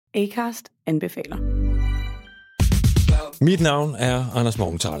Acast anbefaler. Mit navn er Anders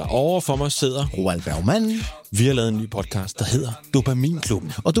Morgenthaler. Over for mig sidder Roald Bergmann. Vi har lavet en ny podcast, der hedder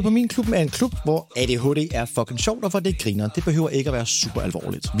Dopaminklubben. Og Dopaminklubben er en klub, hvor ADHD er fucking sjovt, og hvor det griner. Det behøver ikke at være super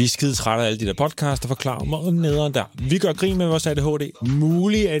alvorligt. Vi er skide trætte af alle de der podcasts, der forklarer mig og nederen der. Vi gør grin med vores ADHD.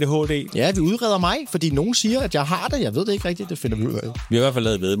 Mulig ADHD. Ja, vi udreder mig, fordi nogen siger, at jeg har det. Jeg ved det ikke rigtigt, det finder vi ud af. Vi har i hvert fald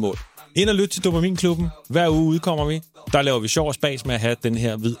lavet væddemål. Ind og lyt til Dopaminklubben. Hver uge udkommer vi. Der laver vi sjov og spas med at have den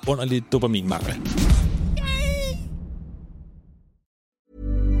her vidunderlige dopaminmangel.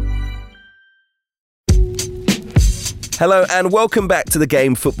 Hello and welcome back to the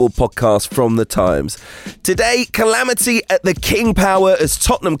Game Football Podcast from The Times. Today, calamity at the King Power as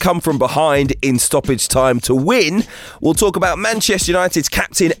Tottenham come from behind in stoppage time to win. We'll talk about Manchester United's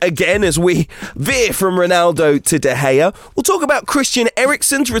captain again as we veer from Ronaldo to De Gea. We'll talk about Christian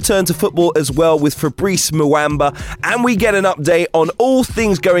Eriksen's return to football as well with Fabrice Muamba. And we get an update on all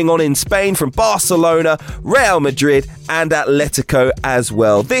things going on in Spain from Barcelona, Real Madrid and Atletico as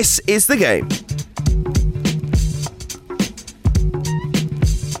well. This is The Game.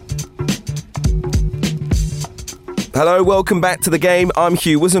 Hello, welcome back to The Game. I'm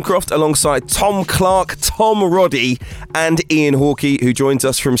Hugh Wissencroft alongside Tom Clark, Tom Roddy and Ian Hawkey, who joins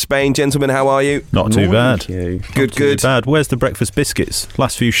us from Spain. Gentlemen, how are you? Not too bad. Good, Not too bad. Where's the breakfast biscuits?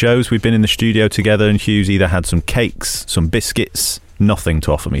 Last few shows we've been in the studio together and Hugh's either had some cakes, some biscuits, nothing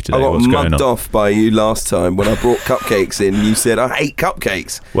to offer me today. I got What's going on? mugged off by you last time when I brought cupcakes in. You said, I hate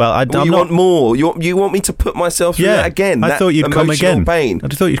cupcakes. Well, you want more. You want me to put myself through that again? I thought you'd come again. Pain. I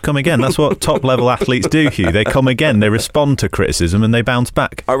thought you'd come again. That's what top-level athletes do, Hugh. They come again. They respond to criticism and they bounce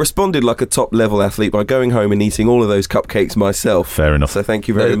back. I responded like a top-level athlete by going home and eating all of those cupcakes myself. Fair enough. So thank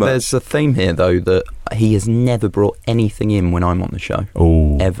you very much. There's a theme here, though, that he has never brought anything in when I'm on the show.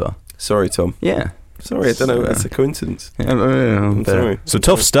 Oh. Ever. Sorry, Tom. Yeah. Sorry, I don't know. That's a coincidence. I'm sorry. It's a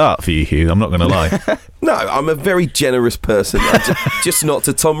tough start for you, Hugh. I'm not going to lie. No, I'm a very generous person. Just not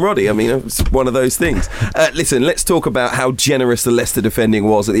to Tom Roddy. I mean, it's one of those things. Listen, let's talk about how generous the Leicester defending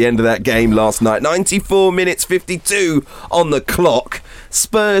was at the end of that game last night. 94 minutes 52 on the clock.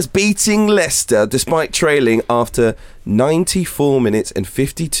 Spurs beating Leicester despite trailing after 94 minutes and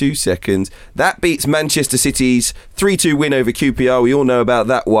 52 seconds. That beats Manchester City's 3-2 win over QPR. We all know about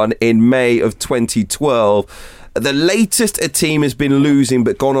that one in May of 2012. The latest a team has been losing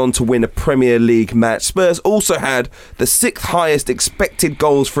but gone on to win a Premier League match. Spurs also had the 6th highest expected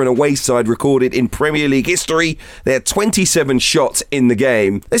goals for an away side recorded in Premier League history. They had 27 shots in the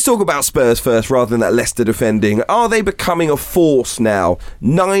game. Let's talk about Spurs first rather than that Leicester defending. Are they becoming a force now?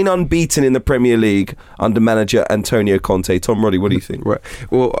 9 unbeaten in the Premier League under manager Antonio Conte. Tom Roddy, what do you think? Right.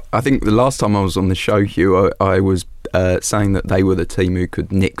 Well, I think the last time I was on the show, Hugh, I was saying that they were the team who could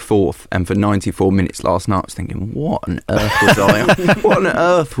nick 4th, and for 94 minutes last night I was thinking, what on earth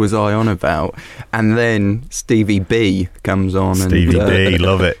was I on about? And then Stevie B comes on. Stevie B,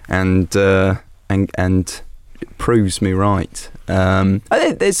 love it. And proves me right.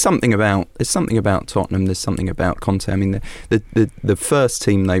 There's something about Tottenham. There's something about Conte. I mean, the first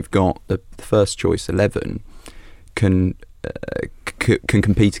team they've got, the first choice 11, can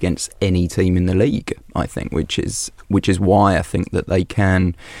compete against any team in the league, I think, which is why I think that they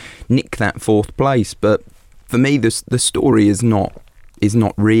can nick that 4th place. But for me, the story is not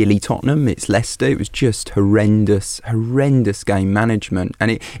really Tottenham. It's Leicester. It was just horrendous game management,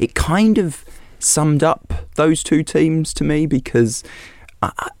 and it kind of summed up those two teams to me, because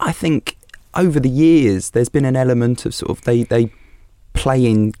I think over the years there's been an element of sort of they play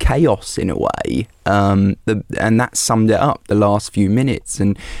in chaos in a way, and that summed it up the last few minutes.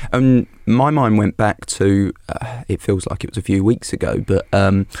 And my mind went back to it feels like it was a few weeks ago, but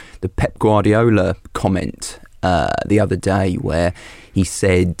the Pep Guardiola comment the other day where he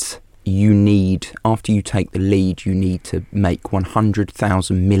said, after you take the lead, you need to make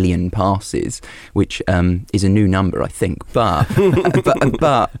 100,000 million passes, which is a new number, I think. But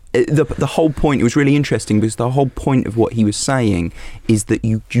the whole point, it was really interesting because the whole point of what he was saying is that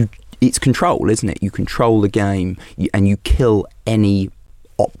it's control, isn't it? You control the game and you kill any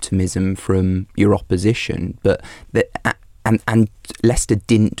optimism from your opposition. But And Leicester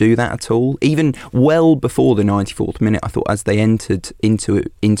didn't do that at all. Even well before the 94th minute, I thought as they entered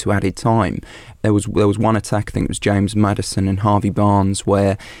into added time, there was one attack, I think it was James Maddison and Harvey Barnes,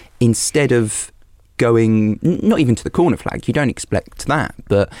 where instead of going, not even to the corner flag, you don't expect that,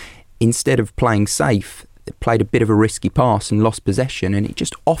 but instead of playing safe, they played a bit of a risky pass and lost possession, and it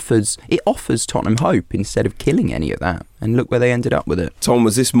offers Tottenham hope instead of killing any of that. And look where they ended up with it. Tom,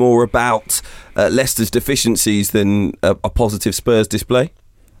 was this more about Leicester's deficiencies than a positive Spurs display?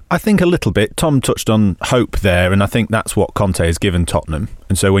 I think a little bit. Tom touched on hope there, and I think that's what Conte has given Tottenham.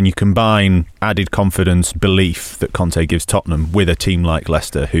 And so when you combine added confidence, belief that Conte gives Tottenham with a team like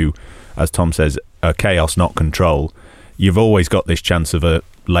Leicester, who, as Tom says, are chaos, not control, you've always got this chance of a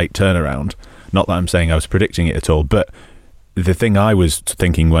late turnaround. Not that I'm saying I was predicting it at all, but the thing I was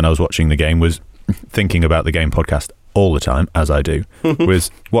thinking when I was watching the game was thinking about the game podcast all the time, as I do,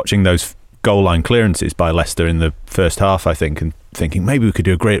 was watching those goal line clearances by Leicester in the first half, I think, and thinking maybe we could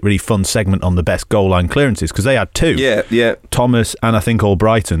do a great, really fun segment on the best goal line clearances, because they had two. Yeah. Thomas and I think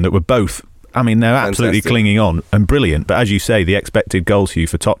Albrighton, that were both, I mean, they're absolutely clinging on and brilliant. But as you say, the expected goals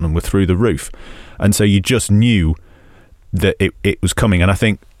for Tottenham were through the roof. And so you just knew that it was coming. And I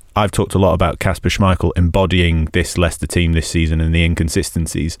think I've talked a lot about Kasper Schmeichel embodying this Leicester team this season and the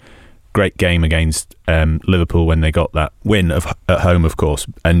inconsistencies. Great game against Liverpool when they got that win at home, of course.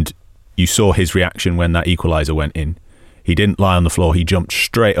 And you saw his reaction when that equaliser went in. He didn't lie on the floor. He jumped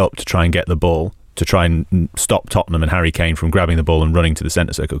straight up to try and get the ball, to try and stop Tottenham and Harry Kane from grabbing the ball and running to the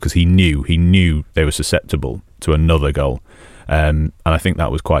centre circle, because he knew they were susceptible to another goal. And I think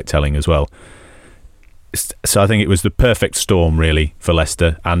that was quite telling as well. So I think it was the perfect storm, really, for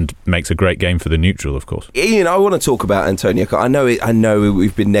Leicester, and makes a great game for the neutral, of course. Ian, I want to talk about Antonio. I know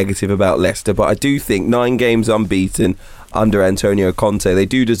we've been negative about Leicester, but I do think 9 games unbeaten under Antonio Conte, they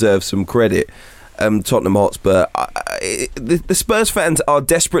do deserve some credit. Tottenham Hotspur, the Spurs fans are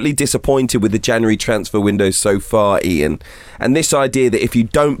desperately disappointed with the January transfer window so far, Ian. And this idea that if you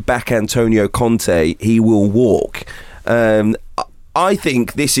don't back Antonio Conte, he will walk. I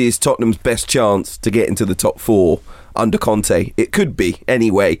think this is Tottenham's best chance to get into the top 4 under Conte. It could be,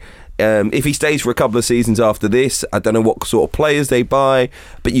 anyway. If he stays for a couple of seasons after this, I don't know what sort of players they buy,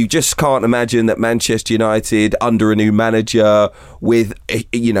 but you just can't imagine that Manchester United, under a new manager, with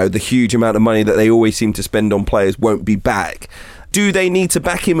the huge amount of money that they always seem to spend on players, won't be back. Do they need to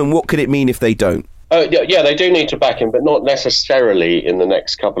back him, and what could it mean if they don't? Yeah, they do need to back him, but not necessarily in the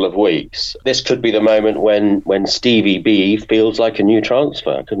next couple of weeks. This could be the moment when Stevie B feels like a new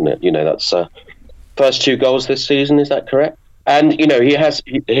transfer, couldn't it? That's first 2 goals this season, is that correct? And,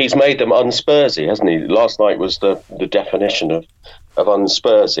 he's made them unspursy, hasn't he? Last night was the definition of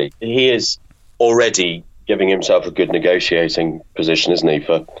unspursy. He is already giving himself a good negotiating position, isn't he,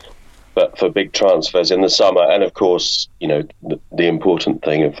 for big transfers in the summer. And, of course, the important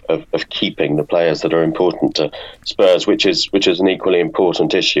thing of keeping the players that are important to Spurs, which is an equally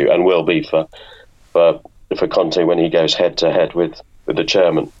important issue, and will be for Conte when he goes head-to-head with the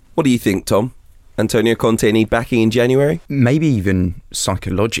chairman. What do you think, Tom? Antonio Conte need backing in January? Maybe even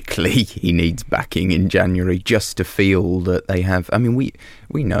psychologically he needs backing in January, just to feel that they have... I mean, we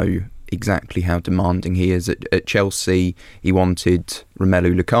know exactly how demanding he is. At Chelsea, he wanted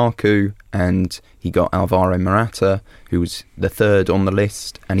Romelu Lukaku, and he got Alvaro Morata, who was the 3rd on the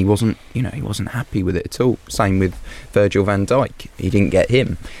list, and he wasn't happy with it at all. Same with Virgil van Dijk. He didn't get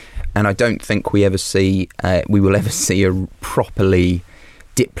him. And I don't think we will ever see a properly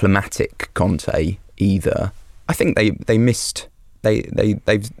diplomatic Conte either. I think they've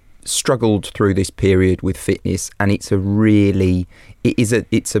struggled through this period with fitness, and it's a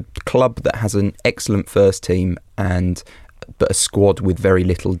club that has an excellent first team but a squad with very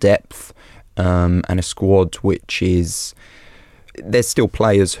little depth, and a squad which is, there's still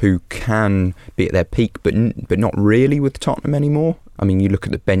players who can be at their peak, but not really with Tottenham anymore. I mean, you look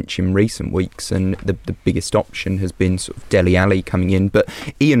at the bench in recent weeks, and the biggest option has been sort of Dele Alli coming in. But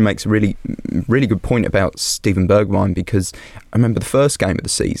Ian makes a really, really good point about Steven Bergwijn, because I remember the first game of the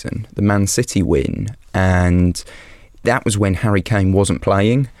season, the Man City win, and that was when Harry Kane wasn't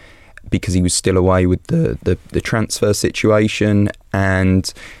playing because he was still away with the transfer situation,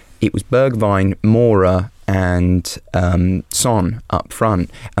 and it was Bergwijn, Moura and Son up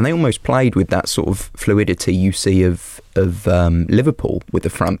front, and they almost played with that sort of fluidity you see of Liverpool with the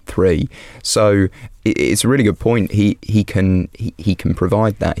front 3. So it's a really good point. He can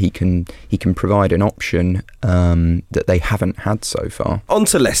provide that. He can provide an option that they haven't had so far. On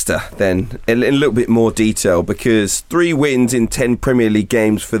to Leicester then, in a little bit more detail, because 3 wins in 10 Premier League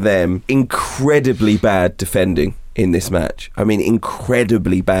games for them. Incredibly bad defending in this match. I mean,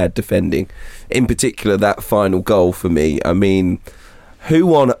 incredibly bad defending. In particular, that final goal for me. I mean,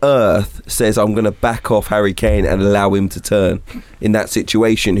 who on earth says I'm going to back off Harry Kane and allow him to turn in that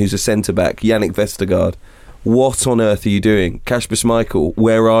situation, who's a centre-back? Yannick Vestergaard. What on earth are you doing? Kasper Schmeichel,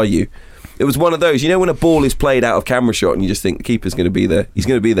 where are you? It was one of those, when a ball is played out of camera shot and you just think the keeper's going to be there. He's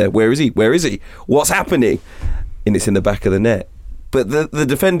going to be there. Where is he? Where is he? What's happening? And it's in the back of the net. But the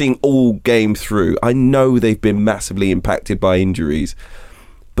defending all game through, I know they've been massively impacted by injuries,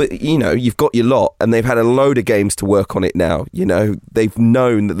 But, you've got your lot, and they've had a load of games to work on it now. They've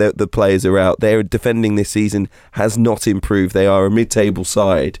known that the players are out. Their defending this season has not improved. They are a mid-table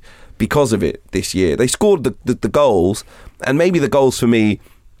side because of it this year. They scored the goals, and maybe the goals for me,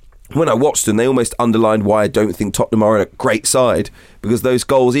 when I watched them, they almost underlined why I don't think Tottenham are a great side, because those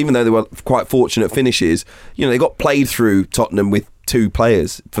goals, even though they were quite fortunate finishes, they got played through Tottenham with 2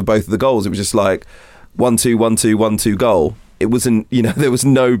 players for both of the goals. It was just like 1-2, 1-2, 1-2 goal. It wasn't, there was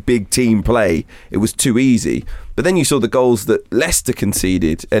no big team play. It was too easy. But then you saw the goals that Leicester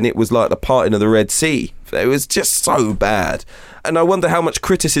conceded, and it was like the parting of the Red Sea. It was just so bad. And I wonder how much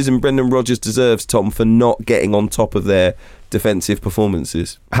criticism Brendan Rodgers deserves, Tom, for not getting on top of their defensive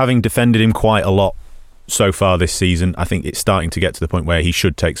performances. Having defended him quite a lot so far this season, I think it's starting to get to the point where he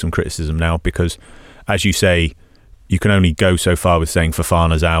should take some criticism now, because, as you say, you can only go so far with saying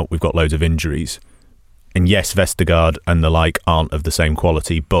Fofana's out, we've got loads of injuries. And yes, Vestergaard and the like aren't of the same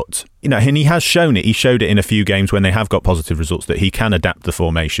quality, but, and he has shown it. He showed it in a few games when they have got positive results, that he can adapt the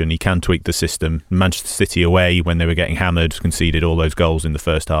formation, he can tweak the system. Manchester City away, when they were getting hammered, conceded all those goals in the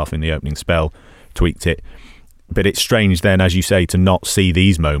first half in the opening spell, tweaked it. But it's strange then, as you say, to not see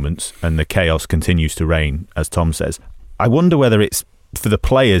these moments, and the chaos continues to reign, as Tom says. I wonder whether it's, for the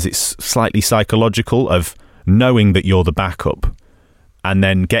players, it's slightly psychological of knowing that you're the backup and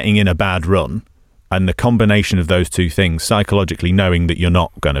then getting in a bad run. And the combination of those two things, psychologically knowing that you're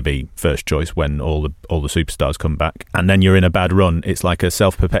not going to be first choice when all the superstars come back, and then you're in a bad run, it's like a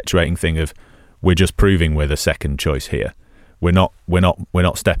self-perpetuating thing of, we're just proving we're the second choice here. We're not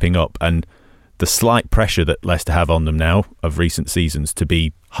stepping up. And the slight pressure that Leicester have on them now of recent seasons to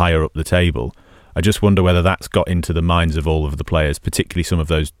be higher up the table, I just wonder whether that's got into the minds of all of the players, particularly some of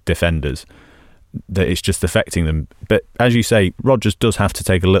those defenders, that it's just affecting them. But as you say, Rodgers does have to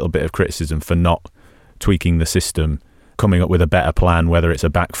take a little bit of criticism for not tweaking the system, coming up with a better plan, whether it's a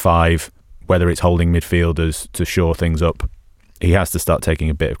back 5, whether it's holding midfielders to shore things up. He has to start taking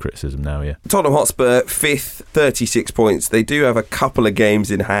a bit of criticism now, yeah. Tottenham Hotspur, 5th, 36 points. They do have a couple of games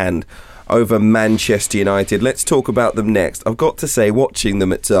in hand over Manchester United. Let's talk about them next. I've got to say, watching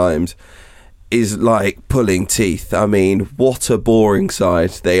them at times is like pulling teeth. I mean, what a boring side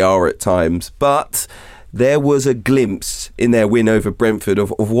they are at times. But there was a glimpse in their win over Brentford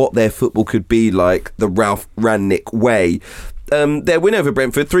of what their football could be like, the Ralph Rangnick way. Their win over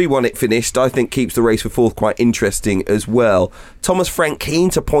Brentford, 3-1 it finished, I think keeps the race for 4th quite interesting as well. Thomas Frank keen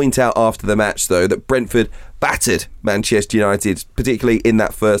to point out after the match, though, that Brentford battered Manchester United, particularly in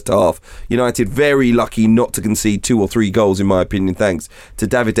that first half. United very lucky not to concede 2 or 3 goals, in my opinion, thanks to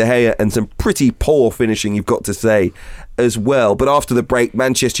David De Gea, and some pretty poor finishing, you've got to say, as well. But after the break,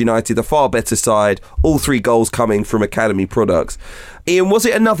 Manchester United, a far better side, all 3 goals coming from academy products. Ian, was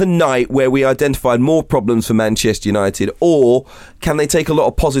it another night where we identified more problems for Manchester United, or can they take a lot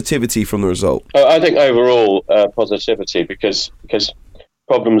of positivity from the result? I think overall positivity, because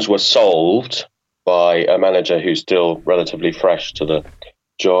problems were solved by a manager who's still relatively fresh to the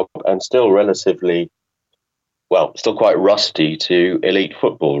job and still quite rusty to elite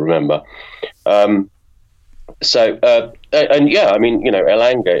football, remember. Elanga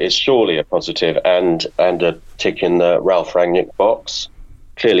is surely a positive and a tick in the Ralph Rangnick box.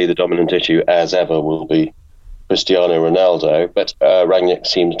 Clearly the dominant issue, as ever, will be Cristiano Ronaldo, but Rangnick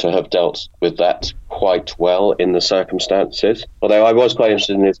seems to have dealt with that quite well in the circumstances. Although I was quite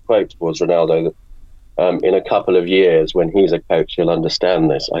interested in his quote towards Ronaldo that in a couple of years, when he's a coach, he'll understand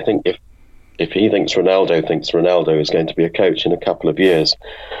this. I think if he thinks Ronaldo is going to be a coach in a couple of years,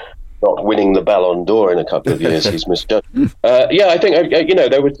 not winning the Ballon d'Or in a couple of years, he's misjudged. I think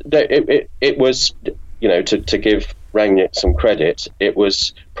it was to give Rangnick some credit. It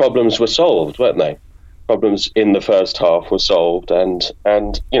was, problems were solved, weren't they? Problems in the first half were solved, and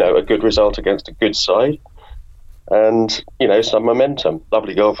a good result against a good side, and some momentum.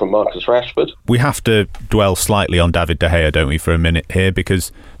 Lovely goal from Marcus Rashford. We have to dwell slightly on David De Gea, don't we, for a minute here,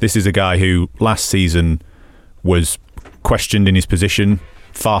 because this is a guy who last season was questioned in his position.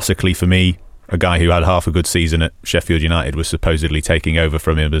 Farcically for me, a guy who had half a good season at Sheffield United was supposedly taking over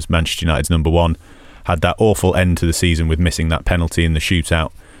from him as Manchester United's number 1. Had that awful end to the season with missing that penalty in the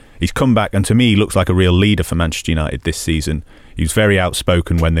shootout. He's come back, and to me, he looks like a real leader for Manchester United this season. He was very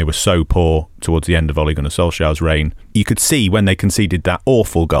outspoken when they were so poor towards the end of Ole Gunnar Solskjaer's reign. You could see when they conceded that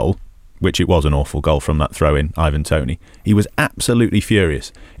awful goal, which it was an awful goal from that throw-in, Ivan Toney, he was absolutely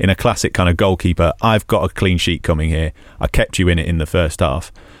furious. In a classic kind of goalkeeper, I've got a clean sheet coming here. I kept you in it in the first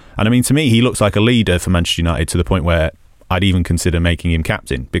half. And I mean, to me, he looks like a leader for Manchester United to the point where I'd even consider making him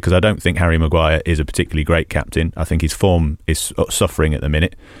captain, because I don't think Harry Maguire is a particularly great captain. I think his form is suffering at the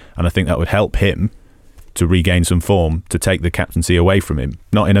minute, and I think that would help him to regain some form, to take the captaincy away from him.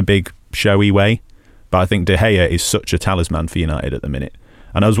 Not in a big, showy way, but I think De Gea is such a talisman for United at the minute.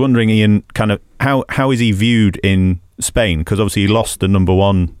 And I was wondering, Ian, kind of how is he viewed in Spain? Because obviously he lost the number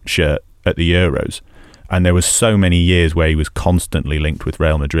 1 shirt at the Euros, and there was so many years where he was constantly linked with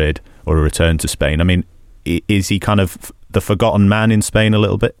Real Madrid or a return to Spain. I mean, is he kind of the forgotten man in Spain a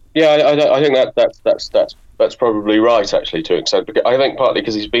little bit? Yeah, I think that's probably right, actually, to an extent. I think partly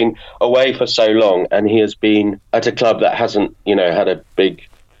because he's been away for so long, and he has been at a club that hasn't, had a big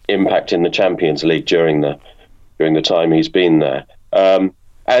impact in the Champions League during the time he's been there.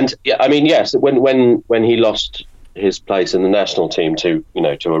 And yeah, I mean, yes, when he lost his place in the national team to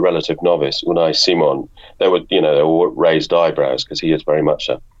a relative novice, Unai Simon, there were raised eyebrows, because he is very much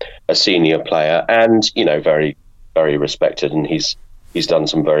a senior player, and very, very respected, and he's done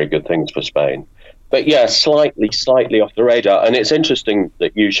some very good things for Spain. But yeah, slightly off the radar. And it's interesting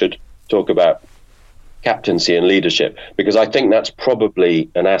that you should talk about captaincy and leadership, because I think that's probably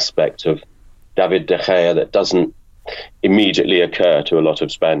an aspect of David De Gea that doesn't immediately occur to a lot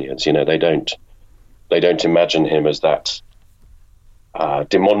of Spaniards. They don't imagine him as that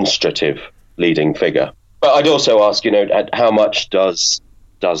demonstrative leading figure. But I'd also ask, how much does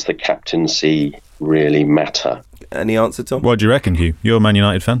the captaincy really matter? Any answer, Tom? What do you reckon, Hugh? You're a Man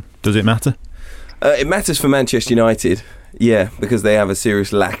United fan. Does it matter? It matters for Manchester United, yeah, because they have a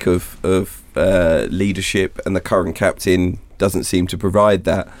serious lack of leadership, and the current captain doesn't seem to provide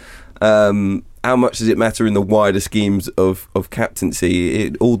that. How much does it matter in the wider schemes of captaincy?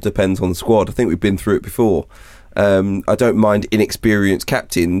 It all depends on the squad. I think we've been through it before. I don't mind inexperienced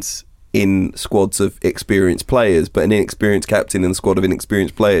captains in squads of experienced players, but an inexperienced captain in a squad of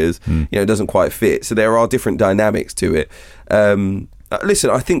inexperienced players, it doesn't quite fit. So there are different dynamics to it. Listen,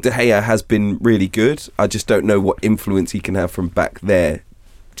 I think De Gea has been really good. I just don't know what influence he can have from back there,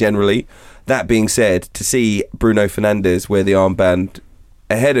 generally. That being said, to see Bruno Fernandes wear the armband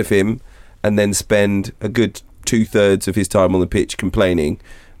ahead of him and then spend a good 2/3 of his time on the pitch complaining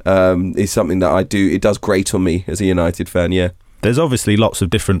is something that it does grate on me as a United fan, yeah. There's obviously lots of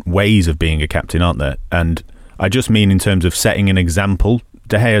different ways of being a captain, aren't there? And I just mean in terms of setting an example.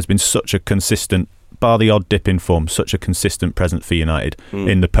 De Gea has been such a consistent, bar the odd dip in form, such a consistent presence for United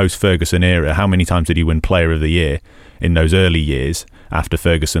in the post-Ferguson era. How many times did he win Player of the Year in those early years after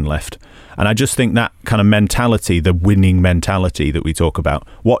Ferguson left? And I just think that kind of mentality, the winning mentality that we talk about,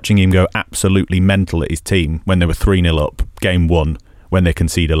 watching him go absolutely mental at his team when they were 3-0 up, game 1, when they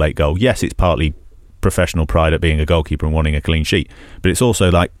concede a late goal. Yes, it's partly professional pride at being a goalkeeper and wanting a clean sheet, but it's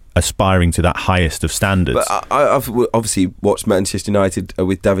also like aspiring to that highest of standards. But I've obviously watched Manchester United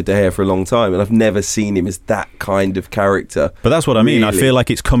with David De Gea for a long time, and I've never seen him as that kind of character. But that's what I mean. I feel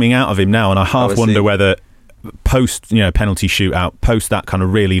like it's coming out of him now, and I half wonder whether post penalty shootout, post that kind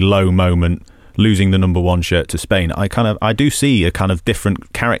of really low moment, losing the number 1 shirt to Spain, I do see a kind of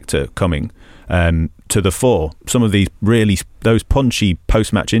different character coming to the fore. Some of those punchy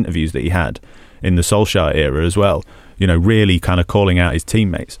post-match interviews that he had in the Solskjaer era as well, really kind of calling out his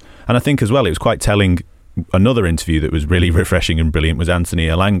teammates. And I think as well, it was quite telling. Another interview that was really refreshing and brilliant was Anthony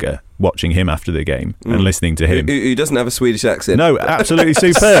Elanga, watching him after the game and listening to him. Who doesn't have a Swedish accent. No, absolutely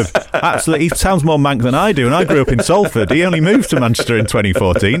superb. Absolutely. He sounds more Manc than I do, and I grew up in Salford. He only moved to Manchester in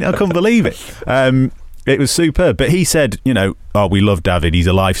 2014. I couldn't believe it. It was superb. But he said, we love David. He's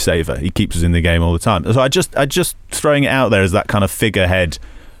a lifesaver. He keeps us in the game all the time. So I just throwing it out there as that kind of figurehead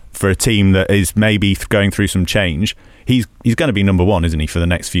for a team that is maybe going through some change. He's going to be number 1, isn't he, for the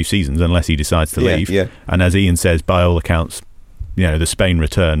next few seasons, unless he decides to leave. Yeah. And as Ian says, by all accounts, the Spain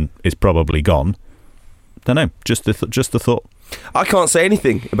return is probably gone. Don't know. Just the thought. I can't say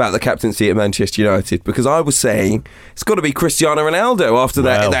anything about the captaincy at Manchester United, because I was saying it's got to be Cristiano Ronaldo after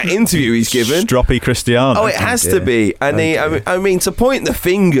that interview he's given. Stroppy Cristiano. Oh, it has to be. And I mean, to point the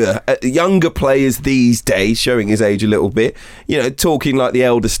finger at younger players these days, showing his age a little bit, talking like the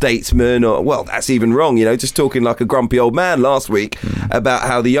elder statesman, or, well, that's even wrong, just talking like a grumpy old man last week about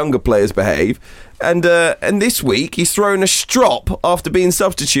how the younger players behave. And this week, he's thrown a strop after being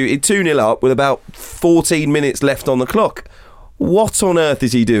substituted 2-0 up with about 14 minutes left on the clock. What on earth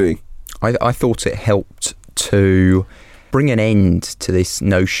is he doing? I thought it helped to bring an end to this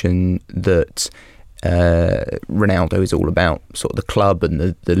notion that Ronaldo is all about sort of the club and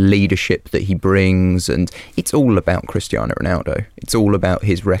the leadership that he brings, and it's all about Cristiano Ronaldo. It's all about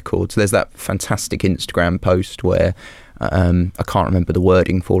his records. There's that fantastic Instagram post where I can't remember the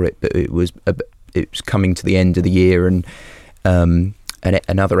wording for it, but it was coming to the end of the year, and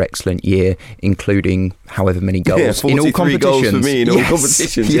another excellent year, including however many goals in all competitions. Goals for me in all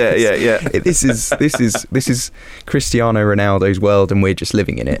competitions. Yes. Yeah. This is Cristiano Ronaldo's world, and we're just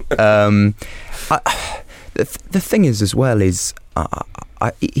living in it. The thing is, as well, is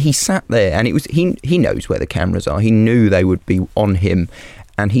he sat there, and he knows where the cameras are. He knew they would be on him,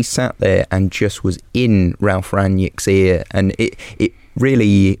 and he sat there and just was in Ralf Rangnick's ear, and it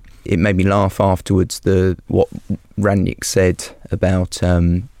really made me laugh afterwards. What Rangnick said about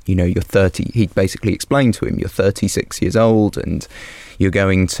you're 30. He basically explained to him, you're 36 years old, and you're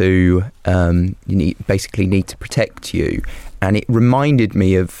going to basically need to protect you. And it reminded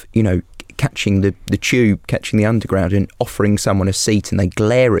me of catching the tube, catching the underground, and offering someone a seat, and they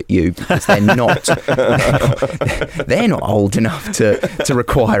glare at you because they're not they're not old enough to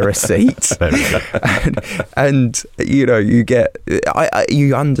require a seat. and you get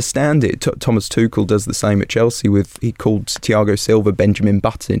you understand it. Thomas Tuchel does the same at Chelsea he called Thiago Silva Benjamin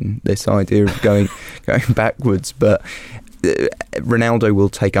Button, this idea of going backwards, but Ronaldo will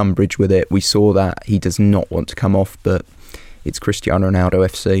take umbrage with it. We saw that he does not want to come off, but it's Cristiano Ronaldo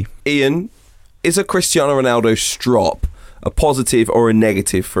FC. Ian, is a Cristiano Ronaldo strop a positive or a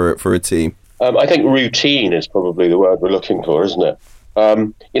negative for a team? I think routine is probably the word we're looking for, isn't it?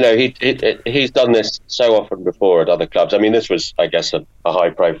 He's done this so often before at other clubs. I mean, this was, I guess, a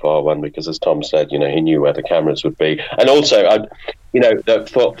high-profile one because, as Tom said, he knew where the cameras would be, and also, I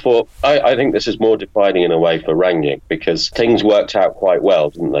think this is more defining in a way for Rangnick, because things worked out quite well,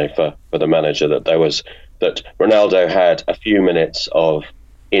 didn't they, for the manager? That Ronaldo had a few minutes of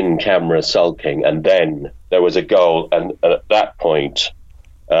in-camera sulking, and then there was a goal, and at that point,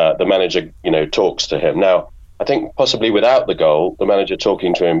 the manager, talks to him. Now, I think possibly without the goal, the manager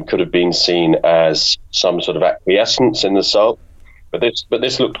talking to him could have been seen as some sort of acquiescence in the sulk, but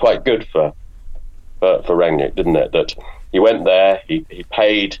this looked quite good for Rangnick, didn't it? That he went there, he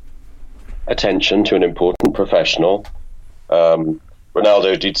paid attention to an important professional.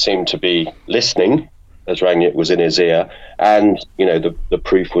 Ronaldo did seem to be listening, as Rangnick was in his ear, and the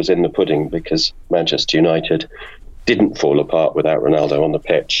proof was in the pudding, because Manchester United didn't fall apart without Ronaldo on the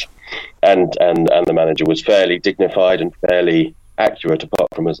pitch, and the manager was fairly dignified and fairly accurate, apart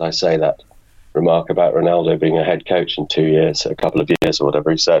from, as I say, that remark about Ronaldo being a head coach in 2 years, a couple of years, or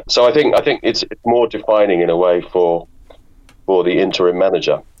whatever he said. So I think it's more defining in a way for the interim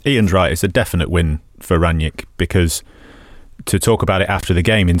manager. Ian's right, it's a definite win for Rangnick, because to talk about it after the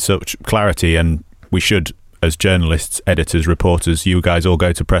game in such clarity, and we should, as journalists, editors, reporters, you guys all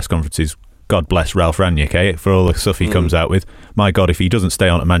go to press conferences. God bless Ralf Rangnick, for all the stuff he comes out with. My God, if he doesn't stay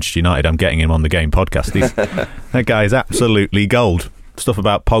on at Manchester United, I'm getting him on the Game podcast. That guy is absolutely gold. Stuff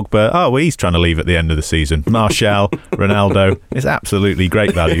about Pogba, he's trying to leave at the end of the season. Martial, Ronaldo, it's absolutely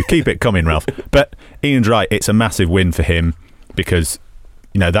great value. Keep it coming, Ralph. But Ian's right, it's a massive win for him, because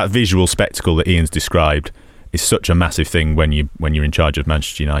that visual spectacle that Ian's described is such a massive thing when you're in charge of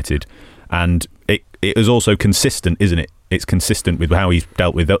Manchester United. And it is also consistent, isn't it? It's consistent with how he's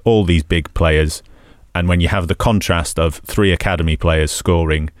dealt with all these big players. And when you have the contrast of 3 academy players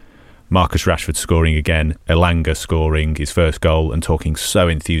scoring, Marcus Rashford scoring again, Elanga scoring his first goal and talking so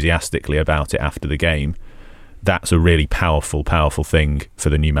enthusiastically about it after the game, that's a really powerful, powerful thing for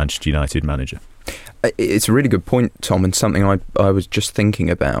the new Manchester United manager. It's a really good point, Tom, and something I was just thinking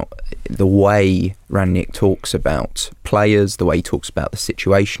about. The way Rangnick talks about players, the way he talks about the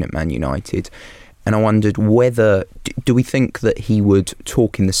situation at Man United, and I wondered whether, do we think that he would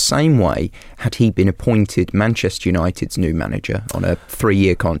talk in the same way had he been appointed Manchester United's new manager on a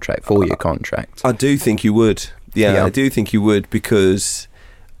 3-year contract, 4-year contract? I do think you would. Yeah, I do think you would, because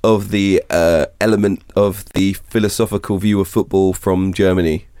of the element of the philosophical view of football from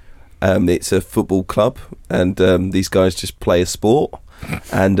Germany. It's a football club, and these guys just play a sport.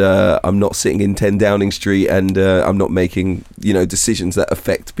 And I'm not sitting in 10 Downing Street, and I'm not making decisions that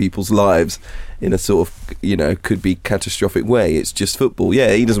affect people's lives in a sort of could be catastrophic way. It's just football.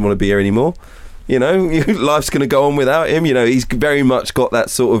 Yeah, he doesn't want to be here anymore. Life's going to go on without him. He's very much got that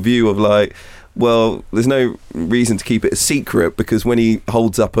sort of view of like, well, there's no reason to keep it a secret, because when he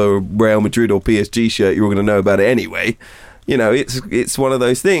holds up a Real Madrid or PSG shirt, you're all going to know about it anyway. It's one of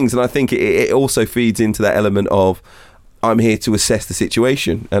those things, and I think it also feeds into that element of, I'm here to assess the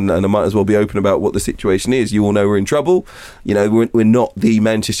situation, and I might as well be open about what the situation is. You all know we're in trouble. We're not the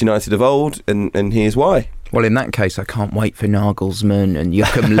Manchester United of old, and here's why. Well, in that case, I can't wait for Nagelsmann and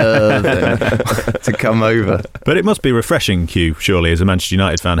Joachim Löw to come over. But it must be refreshing, Hugh, surely, as a Manchester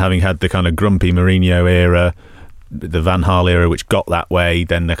United fan, having had the kind of grumpy Mourinho era, the Van Gaal era, which got that way,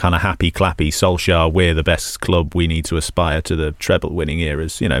 then the kind of happy clappy Solskjaer, we're the best club, we need to aspire to the treble winning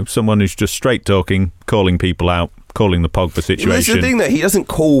eras. Someone who's just straight talking, calling people out, calling the Pogba situation. That's the thing, though. He doesn't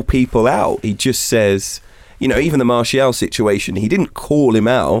call people out. He just says, even the Martial situation, he didn't call him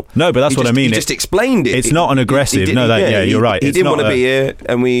out. No, but that's what I mean. He just explained it. It's not an aggressive. You're right. He didn't want to be here,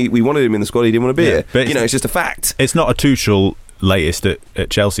 and we wanted him in the squad. He didn't want to be here. But it's just a fact. It's not a Tuchel latest at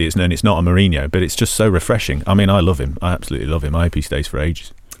Chelsea. It's not a Mourinho, but it's just so refreshing. I mean, I love him. I absolutely love him. I hope he stays for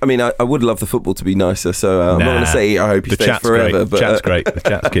ages. I mean, I would love the football to be nicer, so I'm not going to say I hope he stays forever. But the chat's great. The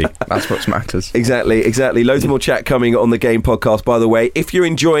chat's key. That's what matters. Exactly. Loads more chat coming on the Game podcast, by the way. If you're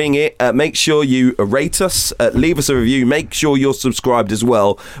enjoying it, make sure you rate us, leave us a review, make sure you're subscribed as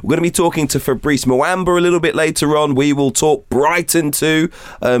well. We're going to be talking to Fabrice Muamba a little bit later on. We will talk Brighton too.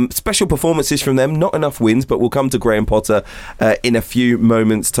 Special performances from them, not enough wins, but we'll come to Graham Potter in a few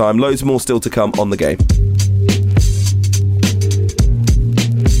moments' time. Loads more still to come on the Game.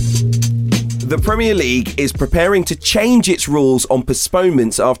 The Premier League is preparing to change its rules on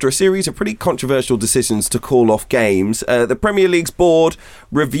postponements after a series of pretty controversial decisions to call off games. The Premier League's board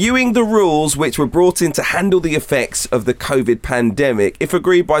reviewing the rules which were brought in to handle the effects of the COVID pandemic. If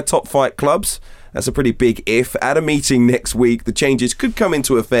agreed by top flight clubs, that's a pretty big if. At a meeting next week, the changes could come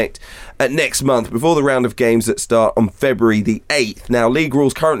into effect next month before the round of games that start on February the 8th. Now, league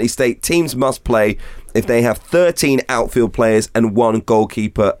rules currently state teams must play if they have 13 outfield players and 1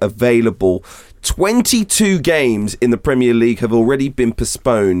 goalkeeper available. 22 games in the Premier League have already been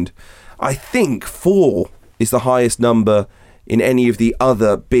postponed. I think 4 is the highest number in any of the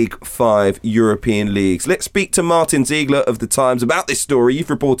other big 5 European leagues. Let's speak to Martin Ziegler of The Times about this story. You've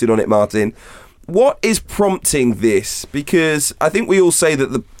reported on it, Martin. What is prompting this? Because I think we all say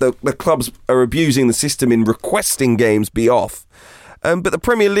that the clubs are abusing the system in requesting games be off. But the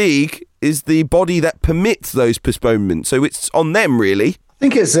Premier League is the body that permits those postponements. So it's on them, really. I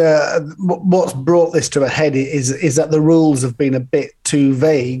think it's what's brought this to a head is that the rules have been a bit too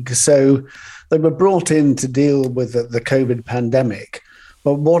vague. So they were brought in to deal with the COVID pandemic.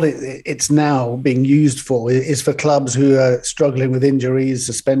 But what it's now being used for is for clubs who are struggling with injuries,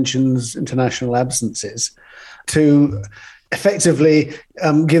 suspensions, international absences, to effectively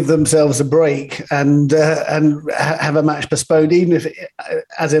give themselves a break and have a match postponed, even if,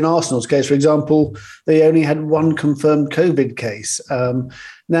 as in Arsenal's case, for example, they only had 1 confirmed COVID case.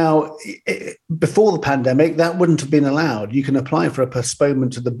 Now, before the pandemic, that wouldn't have been allowed. You can apply for a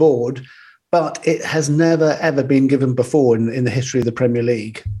postponement to the board, but it has never, ever been given before in the history of the Premier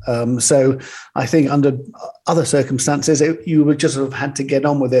League. So I think under other circumstances, you would just sort of had to get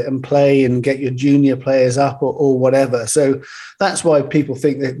on with it and play and get your junior players up or whatever. So that's why people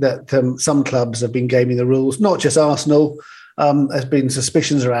think that some clubs have been gaming the rules, not just Arsenal. There's been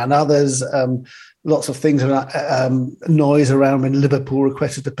suspicions around others. Lots of things around, noise around when Liverpool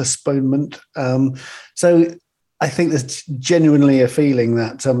requested a postponement. So I think there's genuinely a feeling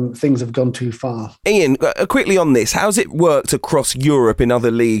that things have gone too far. Ian, quickly on this, how's it worked across Europe in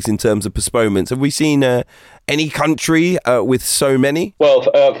other leagues in terms of postponements? Have we seen any country with so many? Well,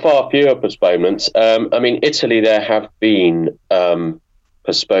 far fewer postponements. I mean, Italy, there have been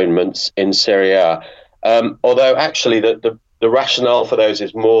postponements in Serie A, although actually the rationale for those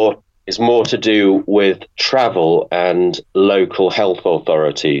is more to do with travel and local health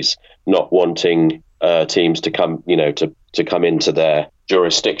authorities not wanting teams to come, to come into their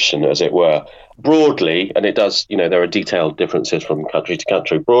jurisdiction, as it were. Broadly, and it does, there are detailed differences from country to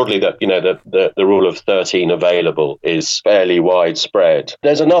country. Broadly, the rule of 13 available is fairly widespread.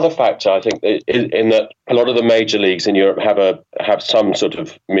 There's another factor, I think, in that a lot of the major leagues in Europe have some sort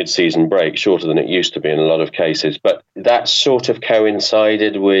of mid-season break, shorter than it used to be in a lot of cases. But that sort of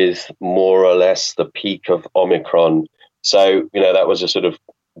coincided with more or less the peak of Omicron. So, that was a sort of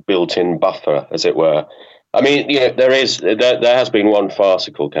built-in buffer, as it were. I mean, there has been one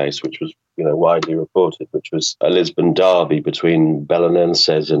farcical case which was, widely reported, which was a Lisbon derby between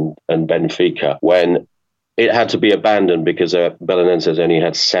Belenenses and Benfica, when it had to be abandoned because Belenenses only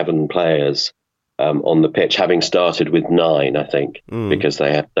had 7 players on the pitch, having started with 9, I think, because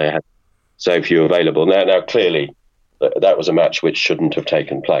they had so few available. Now clearly, that was a match which shouldn't have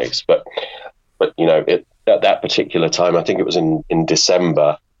taken place, but at that particular time, I think it was in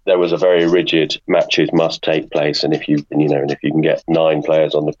December, there was a very rigid matches must take place, and if you can get 9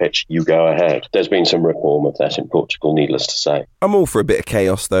 players on the pitch, you go ahead. There's been some reform of that in Portugal, needless to say. I all for a bit of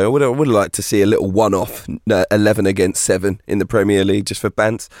chaos, though. I would like to see a little one-off 11 against 7 in the Premier League, just for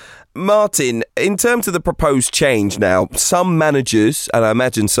bants. Martin, in terms of the proposed change now, some managers, and I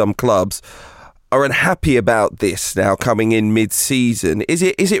imagine some clubs, are unhappy about this now coming in mid-season. Is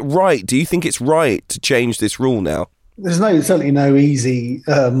it right? Do you think it's right to change this rule now? There's certainly no easy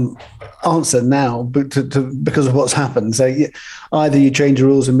answer now, but because of what's happened. So either you change the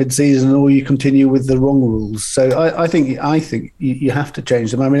rules in mid-season or you continue with the wrong rules. So I think you have to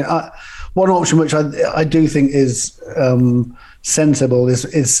change them. I mean, one option which I do think is sensible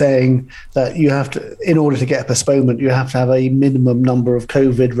is saying that you have to, in order to get a postponement, you have to have a minimum number of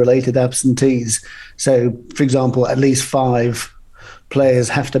COVID-related absentees. So, for example, at least 5 players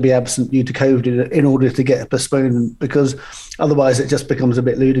have to be absent due to COVID in order to get a postponement, because otherwise it just becomes a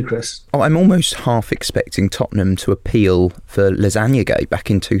bit ludicrous. Oh, I'm almost half expecting Tottenham to appeal for Lasagna Gate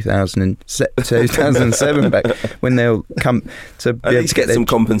back in 2007 back when they'll come to be able to get some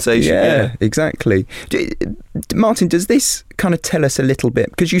compensation. Yeah, exactly. Martin, does this kind of tell us a little bit,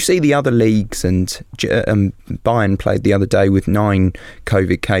 because you see the other leagues, and Bayern played the other day with 9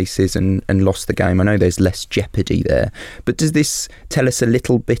 COVID cases and lost the game. I know there's less jeopardy there, but does this tell us a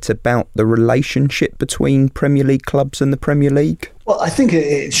little bit about the relationship between Premier League clubs and the Premier League? Well, I think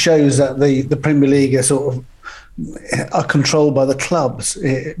it shows that the Premier League are controlled by the clubs,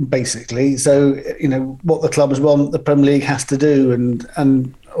 basically. So, what the clubs want, the Premier League has to do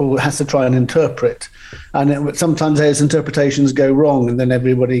or has to try and interpret. And sometimes those interpretations go wrong, and then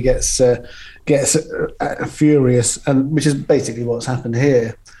everybody gets furious, and which is basically what's happened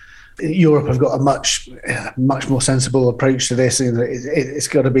here. Europe have got a much more sensible approach to this. It's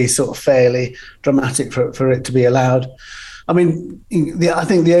got to be sort of fairly dramatic for it to be allowed. I mean, I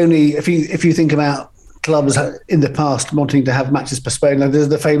think the only, if you think about clubs in the past wanting to have matches postponed, there's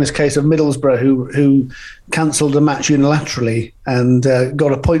the famous case of Middlesbrough who cancelled a match unilaterally and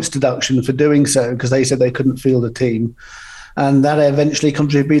got a points deduction for doing so because they said they couldn't field a team, and that eventually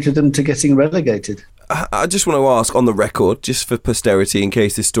contributed them to getting relegated. I just want to ask, on the record, just for posterity, in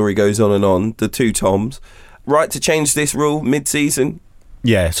case this story goes on and on, the two Toms, right to change this rule mid-season?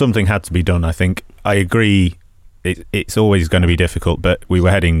 Yeah, something had to be done, I think. I agree it's always going to be difficult, but we were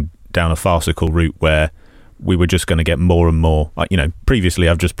heading down a farcical route where we were just going to get more and more. Previously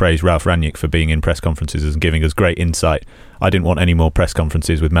I've just praised Ralf Rangnick for being in press conferences and giving us great insight. I didn't want any more press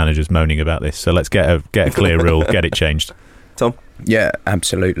conferences with managers moaning about this, so let's get a clear rule, get it changed. Tom? Yeah,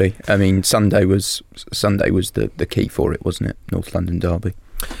 absolutely. I mean, Sunday was the key for it, wasn't it? North London derby.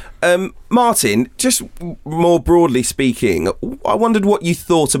 Martin, just more broadly speaking, I wondered what you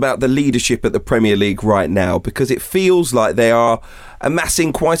thought about the leadership at the Premier League right now, because it feels like they are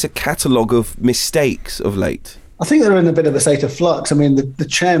amassing quite a catalogue of mistakes of late. I think they're in a bit of a state of flux. I mean, the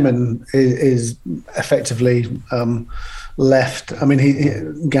chairman is effectively left. I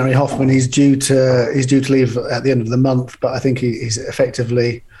mean, Gary Hoffman, he's due to leave at the end of the month, but I think he's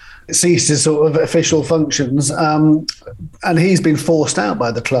effectively ceased his sort of official functions, and he's been forced out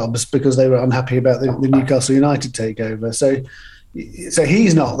by the clubs because they were unhappy about the Newcastle United takeover. So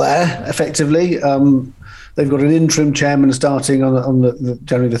he's not there effectively. They've got an interim chairman starting on the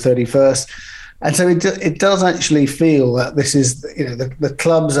January the 31st. And so it does actually feel that this is, the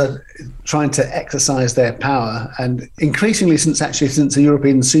clubs are trying to exercise their power, and increasingly since the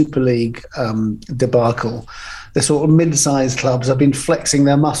European Super League debacle, the sort of mid-sized clubs have been flexing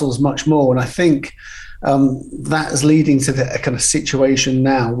their muscles much more. And I think that is leading to a kind of situation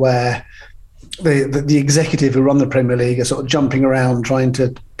now where the executive who run the Premier League are sort of jumping around trying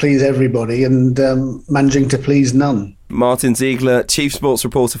to please everybody and managing to please none. Martin Ziegler, Chief Sports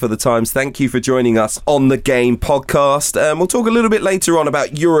Reporter for The Times, thank you for joining us on the Game podcast. We'll talk a little bit later on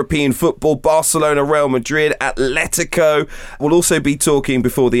about European football, Barcelona, Real Madrid, Atletico. We'll also be talking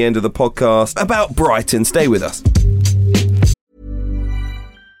before the end of the podcast about Brighton. Stay with us.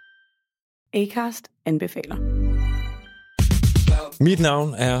 Acast anbefaler. Mit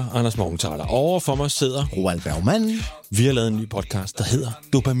navn er Anders Morgenthaler. Over for mig sidder Roald Bergmann. Vi har lavet en ny podcast, der hedder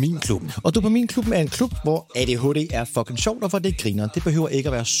Dopaminklubben. Og Dopaminklubben er en klub, hvor ADHD er fucking sjovt, og hvor det griner. Det behøver ikke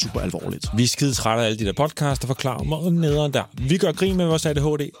at være super alvorligt. Vi er skide trætte af alle de der podcasts, der forklarer mig nederen der. Vi gør grin med vores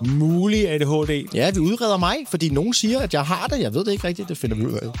ADHD. Mulig ADHD. Ja, vi udreder mig, fordi nogen siger, at jeg har det. Jeg ved det ikke rigtigt, det finder vi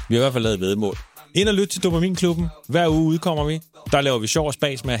ud af. Vi har i hvert fald lavet væddemål. Ind og lyt til Dopaminklubben. Hver uge udkommer vi. Der laver vi sjov og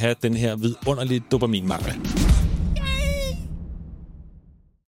spas med at have den her vidunderlige dopaminmangel.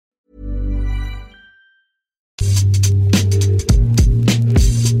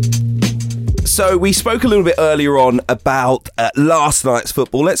 So we spoke a little bit earlier on about last night's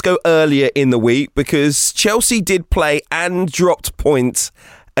football. Let's go earlier in the week, because Chelsea did play and dropped points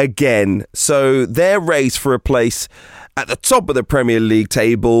again. So their race for a place at the top of the Premier League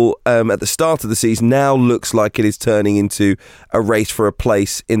table at the start of the season now looks like it is turning into a race for a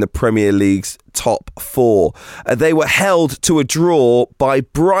place in the Premier League's top 4. They were held to a draw by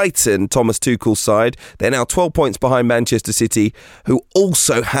Brighton, Thomas Tuchel's side. They're now 12 points behind Manchester City, who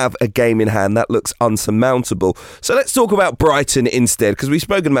also have a game in hand. That looks unsurmountable. So let's talk about Brighton instead, because we've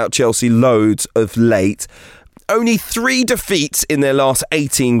spoken about Chelsea loads of late. Only 3 defeats in their last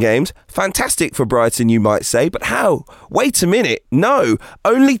 18 games. Fantastic for Brighton, you might say. But how? Wait a minute. No.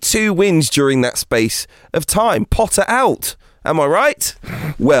 Only 2 wins during that space of time. Potter out. Am I right?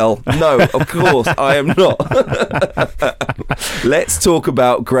 Well, no, of course I am not. Let's talk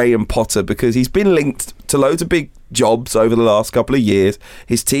about Graham Potter, because he's been linked to loads of big jobs over the last couple of years.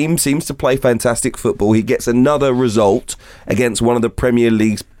 His team seems to play fantastic football. He gets another result against one of the Premier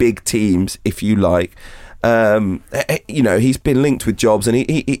League's big teams, if you like. He's been linked with jobs, and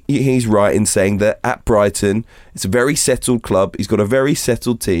he's right in saying that at Brighton, it's a very settled club. He's got a very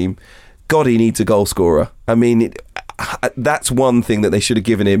settled team. God, he needs a goal scorer. I mean, that's one thing that they should have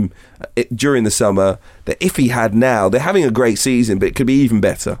given him during the summer, that if he had now, they're having a great season, but it could be even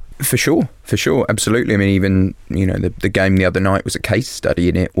better. For sure, absolutely. I mean, even, the game the other night was a case study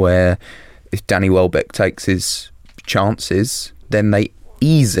in it, where if Danny Welbeck takes his chances, then they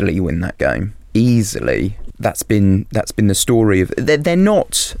easily win that game. Easily. That's been the story of. They're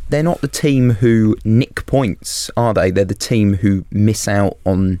not the team who nick points, are they? They're the team who miss out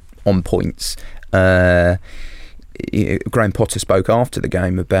on points. Graham Potter spoke after the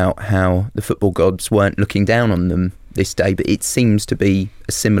game about how the football gods weren't looking down on them this day, but it seems to be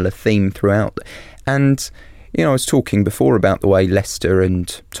a similar theme throughout. And I was talking before about the way Leicester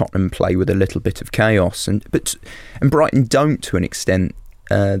and Tottenham play with a little bit of chaos, and Brighton don't to an extent.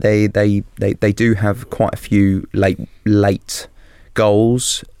 They do have quite a few late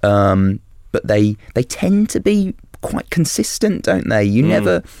goals, but they tend to be quite consistent, don't they? You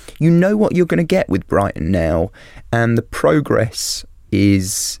know what you're going to get with Brighton now, and the progress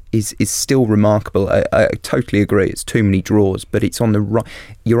is still remarkable. I totally agree. It's too many draws, but it's on the right.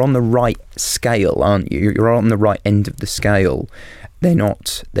 You're on the right scale, aren't you? You're on the right end of the scale. They're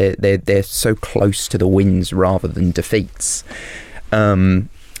not. They're so close to the wins rather than defeats. And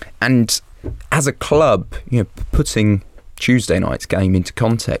as a club, putting Tuesday night's game into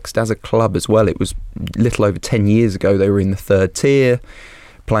context, as a club as well, it was a little over 10 years ago they were in the 3rd tier,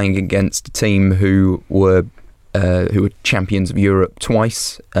 playing against a team who were champions of Europe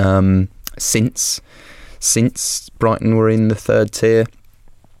twice since Brighton were in the 3rd tier.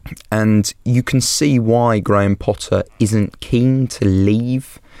 And you can see why Graham Potter isn't keen to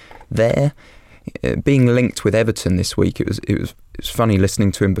leave there. Being linked with Everton this week, it was funny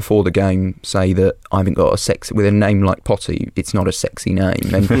listening to him before the game say that I haven't got a sexy, with a name like Potter, it's not a sexy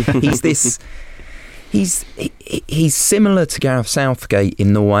name. And he's similar to Gareth Southgate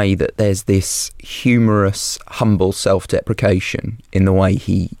in the way that there's this humorous, humble self-deprecation in the way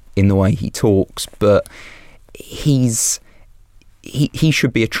he talks, but he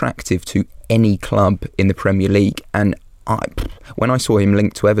should be attractive to any club in the Premier League. And when I saw him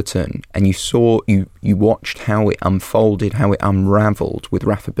linked to Everton, and you watched how it unfolded, how it unravelled with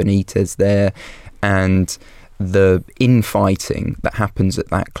Rafa Benitez there, and the infighting that happens at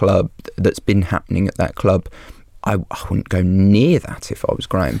that club, that's been happening at that club, I wouldn't go near that if I was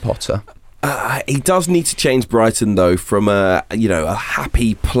Graham Potter. He does need to change Brighton, though, from a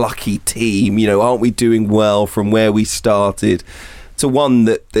happy, plucky team. Aren't we doing well from where we started, to one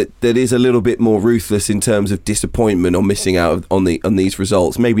that is a little bit more ruthless in terms of disappointment or missing out on these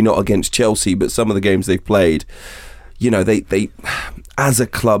results. Maybe not against Chelsea, but some of the games they've played, they as a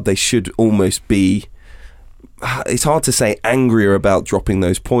club, they should almost be. It's hard to say angrier about dropping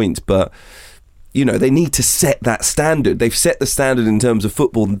those points, but they need to set that standard. They've set the standard in terms of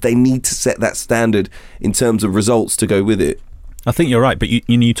football. They need to set that standard in terms of results to go with it. I think you're right, but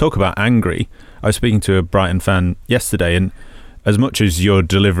you talk about angry. I was speaking to a Brighton fan yesterday, and as much as your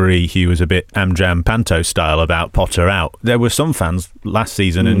delivery, Hugh, was a bit Amjam Panto style about Potter out, there were some fans last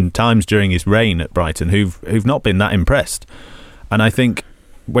season and times during his reign at Brighton who've not been that impressed. And I think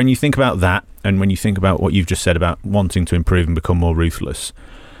when you think about that, and when you think about what you've just said about wanting to improve and become more ruthless,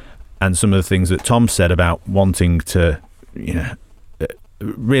 and some of the things that Tom said about wanting to,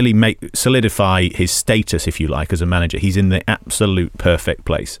 really solidify his status, if you like, as a manager, he's in the absolute perfect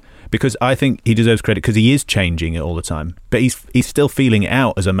place. Because I think he deserves credit, because he is changing it all the time. But he's still feeling it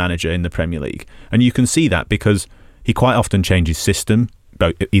out as a manager in the Premier League. And you can see that because he quite often changes system,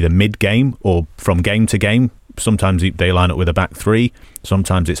 either mid-game or from game to game. Sometimes they line up with a back 3.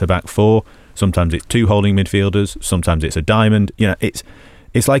 Sometimes it's a back 4. Sometimes it's 2 holding midfielders. Sometimes it's a diamond.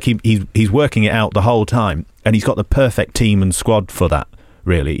 it's like he's working it out the whole time, and he's got the perfect team and squad for that,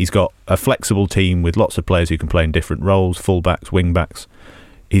 really. He's got a flexible team with lots of players who can play in different roles, full-backs, wing-backs.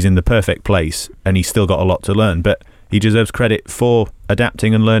 He's in the perfect place, and he's still got a lot to learn, but he deserves credit for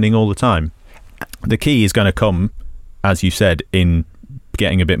adapting and learning all the time. The key is going to come, as you said, in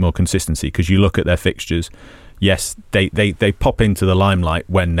getting a bit more consistency, because you look at their fixtures. Yes, they pop into the limelight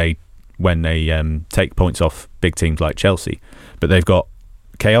when they take points off big teams like Chelsea, but they've got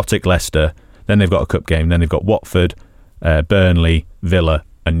chaotic Leicester, then they've got a cup game, then they've got Watford, Burnley, Villa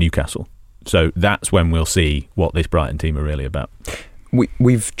and Newcastle. So that's when we'll see what this Brighton team are really about.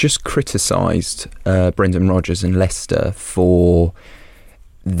 We've just criticised Brendan Rodgers and Leicester for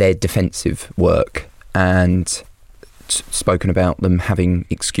their defensive work and spoken about them having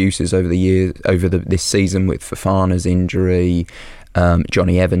excuses over this season with Fofana's injury,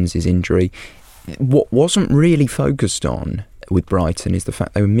 Johnny Evans' injury. What wasn't really focused on with Brighton is the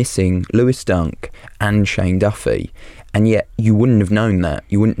fact they were missing Lewis Dunk and Shane Duffy, and yet you wouldn't have known that.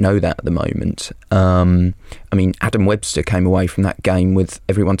 You wouldn't know that at the moment. I mean, Adam Webster came away from that game with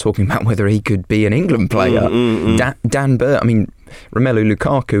everyone talking about whether he could be an England player. Dan Burn, I mean, Romelu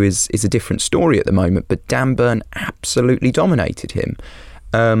Lukaku is a different story at the moment, but Dan Burn absolutely dominated him.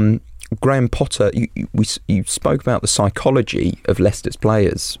 Graham Potter, you spoke about the psychology of Leicester's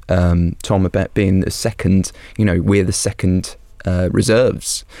players, Tom, about being the second, we're the second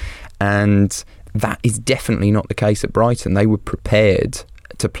reserves. And that is definitely not the case at Brighton. They were prepared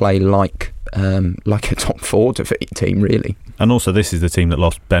to play like a top four team, really. And also, this is the team that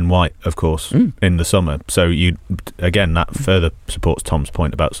lost Ben White, of course, in the summer. So that further supports Tom's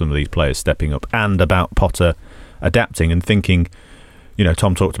point about some of these players stepping up and about Potter adapting and thinking.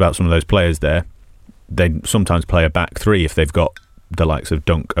 Tom talked about some of those players there. They sometimes play a back three if they've got the likes of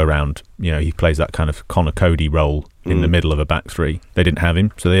Dunk around. He plays that kind of Connor Cody role in the middle of a back three. They didn't have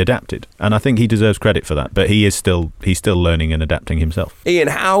him, so they adapted. And I think he deserves credit for that. But he's still learning and adapting himself. Ian,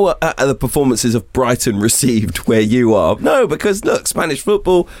 how are the performances of Brighton received where you are? No, because look, Spanish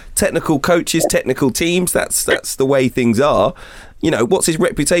football, technical coaches, technical teams, that's the way things are. What's his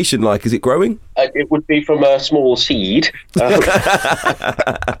reputation like? Is it growing? It would be from a small seed.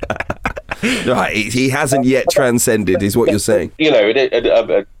 Right, he hasn't yet transcended, is what you're saying.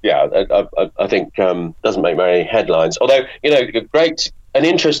 I think doesn't make very headlines. Although, an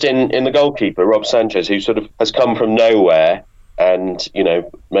interest in the goalkeeper, Rob Sanchez, who sort of has come from nowhere and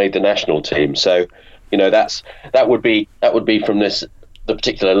made the national team. So, that would be from the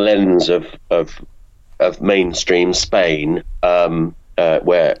particular lens of mainstream Spain,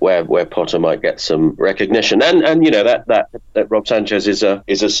 where Potter might get some recognition, and that Rob Sanchez is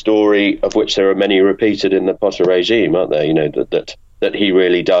a story of which there are many repeated in the Potter regime, aren't there? That he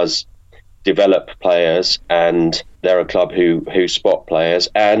really does develop players, and they're a club who spot players,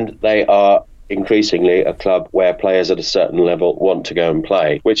 and they are increasingly a club where players at a certain level want to go and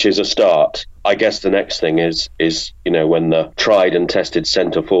play, which is a start. I guess the next thing is when the tried and tested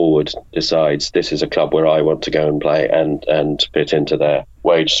centre forward decides this is a club where I want to go and play and fit into their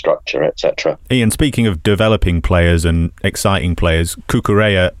wage structure, etc. Ian, speaking of developing players and exciting players,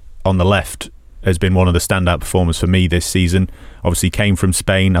 Cucurella on the left has been one of the standout performers for me this season. Obviously came from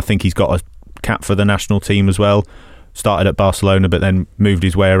Spain. I think he's got a cap for the national team as well. Started at Barcelona, but then moved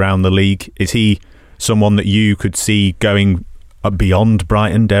his way around the league. Is he someone that you could see going beyond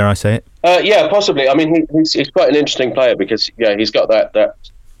Brighton, dare I say it? Yeah, possibly. I mean, he's quite an interesting player because he's got that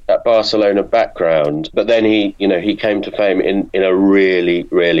Barcelona background, but then he came to fame in a really,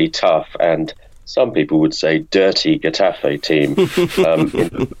 really tough and some people would say dirty Getafe team. He's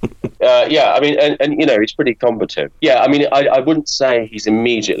pretty competent. Yeah, I mean, I wouldn't say he's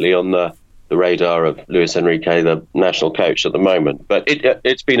immediately on the radar of Luis Enrique, the national coach at the moment, but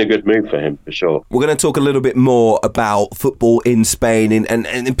it's been a good move for him for sure. We're going to talk a little bit more about football in Spain and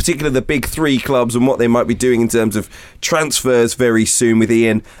in particular the big three clubs and what they might be doing in terms of transfers very soon with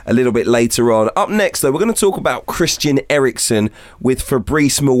Ian a little bit later on. Up next though, we're going to talk about Christian Eriksen with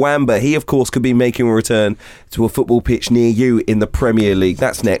Fabrice Muamba. He of course could be making a return to a football pitch near you in the Premier League.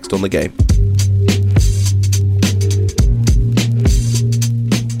 That's next on The Game.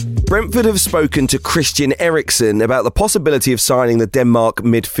 Brentford have spoken to Christian Eriksen about the possibility of signing the Denmark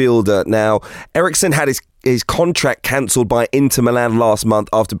midfielder. Now, Eriksen had his contract cancelled by Inter Milan last month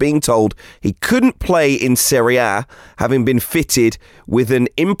after being told he couldn't play in Serie A, having been fitted with an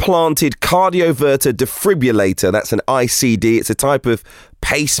implanted cardioverter defibrillator. That's an ICD. It's a type of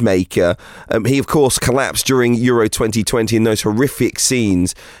pacemaker. He, of course, collapsed during Euro 2020 in those horrific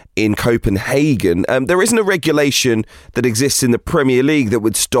scenes in Copenhagen. There isn't a regulation that exists in the Premier League that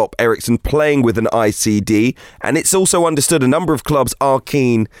would stop Eriksen playing with an ICD, and it's also understood a number of clubs are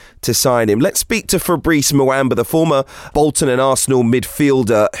keen to sign him. Let's speak to Fabrice Muamba, the former Bolton and Arsenal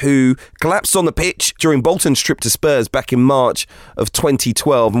midfielder who collapsed on the pitch during Bolton's trip to Spurs back in March of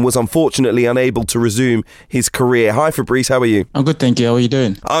 2012 and was unfortunately unable to resume his career. Hi Fabrice, how are you? I'm good, thank you. How are you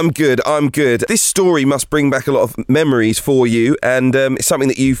doing? I'm good. This story must bring back a lot of memories for you, and it's something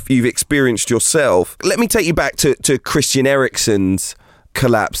that you've experienced yourself. Let me take you back to Christian Eriksen's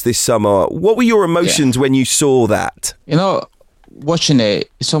collapse this summer. What were your emotions when you saw that? You know, watching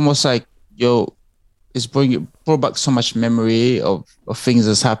it, it's almost like, it's brought back so much memory of things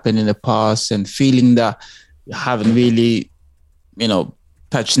that's happened in the past and feeling that you haven't really,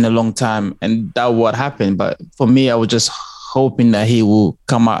 touched in a long time. And that what happened. But for me, I was just hoping that he will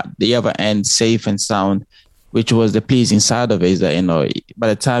come out the other end safe and sound, which was the pleasing side of it, is that, by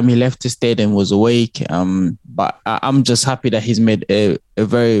the time he left the stadium, was awake. But I'm just happy that he's made a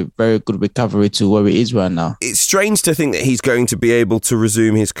very, very good recovery to where he is right now. It's strange to think that he's going to be able to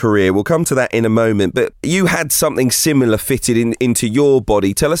resume his career. We'll come to that in a moment. But you had something similar fitted into your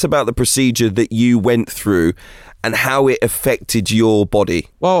body. Tell us about the procedure that you went through and how it affected your body.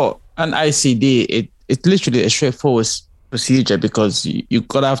 Well, an ICD, it's literally a straightforward procedure because you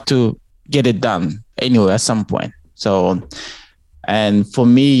gotta have to get it done anyway at some point. So, and for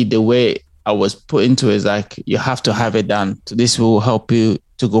me, the way I was put into it is like, you have to have it done. So this will help you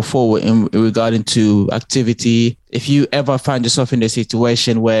to go forward in regarding to activity. If you ever find yourself in a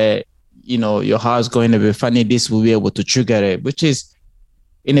situation where, your heart's going to be funny, this will be able to trigger it, which is,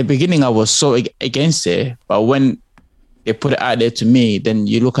 in the beginning, I was so against it. But when they put it out there to me, then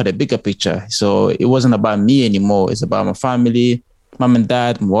you look at the bigger picture. So it wasn't about me anymore. It's about my family, mom and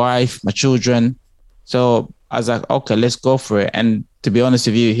dad, my wife, my children. So I was like, okay, let's go for it. And to be honest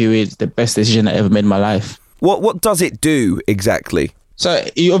with you, here is the best decision I ever made in my life. What does it do exactly? So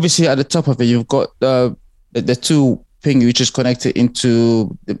you obviously at the top of it, you've got the two things which is connected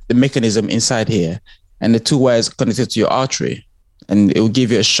into the mechanism inside here, and the two wires connected to your artery, and it will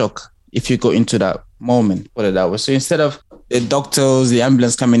give you a shock if you go into that moment. Put it that way. So instead of the doctors, the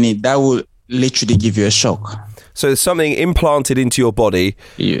ambulance coming in, that will literally give you a shock. So there's something implanted into your body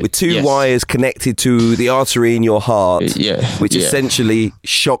with two wires connected to the artery in your heart, which essentially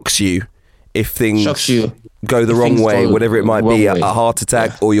shocks you if things go the wrong way, whatever it might be, a heart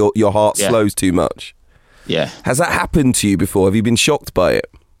attack or your heart slows too much. Yeah. Has that happened to you before? Have you been shocked by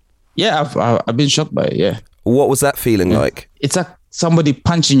it? Yeah, I've been shocked by it, yeah. What was that feeling like? It's like somebody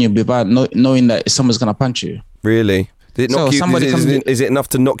punching you without knowing that someone's going to punch you. Really? Did it knock you? Is it enough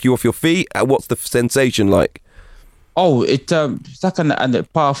to knock you off your feet? What's the sensation like? Oh, it's like a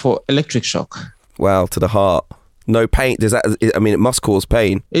powerful electric shock. Wow, to the heart. No pain. Does that? I mean, it must cause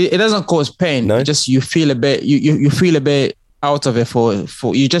pain. It doesn't cause pain. No? Just you feel a bit. You feel a bit out of it for.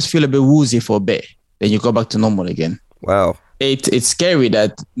 You just feel a bit woozy for a bit. Then you go back to normal again. Wow. It's scary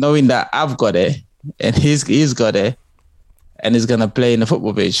that knowing that I've got it and he's got it, and he's gonna play in the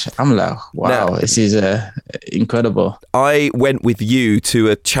football pitch. I'm like, wow, this is incredible. I went with you to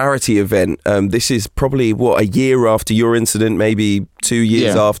a charity event. This is probably a year after your incident, maybe 2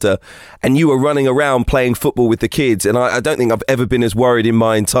 years after, and you were running around playing football with the kids. And I don't think I've ever been as worried in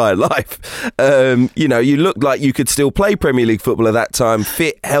my entire life. You looked like you could still play Premier League football at that time,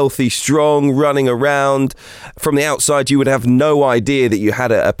 fit, healthy, strong, running around. From the outside, you would have no idea that you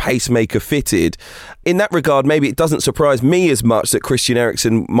had a pacemaker fitted. In that regard, maybe it doesn't surprise me as much that Christian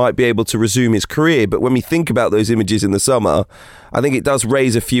Eriksen might be able to resume his career. But when we think about those images in the summer, I think it does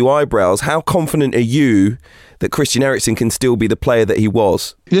raise a few eyebrows. How confident are you that Christian Eriksen can still be the player that he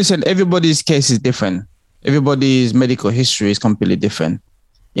was? Listen, everybody's case is different. Everybody's medical history is completely different.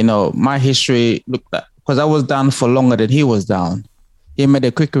 My history, because I was down for longer than he was down. He made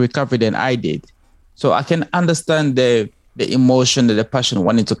a quicker recovery than I did. So I can understand the emotion, the passion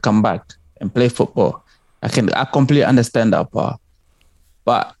wanting to come back and play football. I completely understand that part.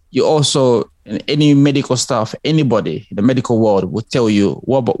 But you also, in any medical staff, anybody in the medical world will tell you,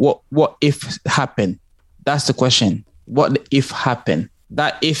 what if happened? That's the question. What if happened?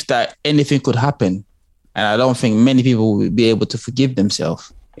 That anything could happen. And I don't think many people will be able to forgive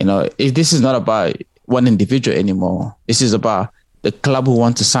themselves. This is not about one individual anymore. This is about the club who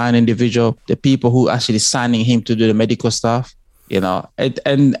want to sign an individual, the people who actually signing him to do the medical stuff. And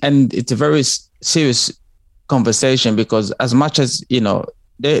it's a very serious conversation because as much as,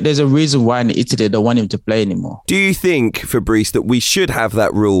 there's a reason why in Italy they don't want him to play anymore. Do you think, Fabrice, that we should have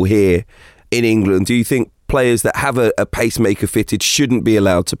that rule here in England? Do you think players that have a pacemaker fitted shouldn't be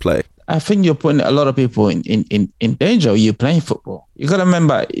allowed to play? I think you're putting a lot of people in danger. You're playing football. You got to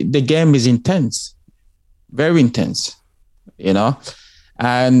remember, the game is intense, very intense,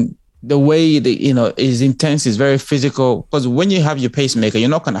 and the way is intense, is very physical. Because when you have your pacemaker, you're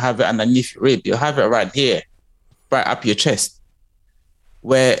not going to have it underneath your rib. You have it right here, right up your chest,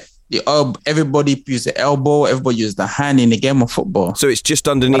 where everybody uses the elbow, everybody uses the hand in the game of football. So it's just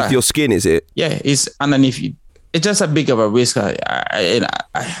underneath your skin, is it? Yeah, it's underneath you. It's just a big of a risk.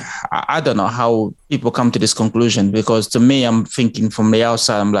 I don't know how people come to this conclusion, because to me, I'm thinking from the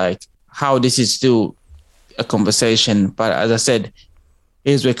outside, I'm like, how this is still a conversation. But as I said,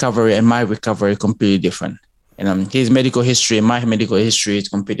 his recovery and my recovery are completely different. And his medical history and my medical history is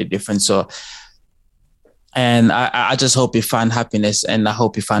completely different. So, and I just hope he find happiness, and I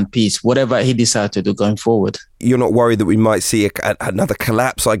hope he find peace, whatever he decides to do going forward. You're not worried that we might see another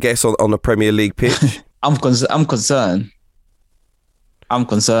collapse, I guess, on the Premier League pitch? I'm concerned.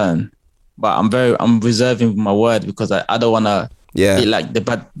 But I'm reserving my word, because I don't want to be like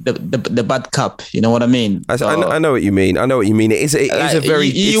the bad cup. You know what I mean? I know what you mean. It is a very...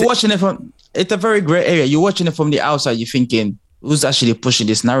 You're watching it from... It's a very great area. You're watching it from the outside. You're thinking, who's actually pushing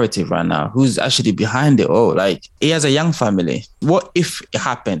this narrative right now? Who's actually behind it? Oh, like, he has a young family. What if it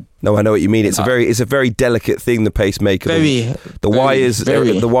happened? No, I know what you mean. It's a very delicate thing, the pacemaker. The wires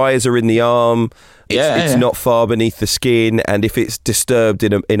are in the arm. It's not far beneath the skin, and if it's disturbed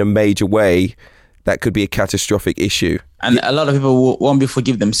in a major way, that could be a catastrophic issue. And a lot of people won't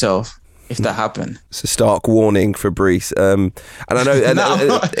forgive themselves if that happened. It's a stark warning, Fabrice. And I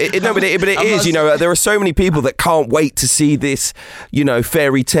know, but it is. There are so many people that can't wait to see this,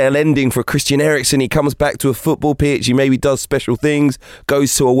 fairy tale ending for Christian Eriksen. He comes back to a football pitch. He maybe does special things,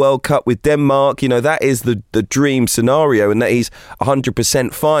 goes to a World Cup with Denmark. That is the dream scenario, and that he's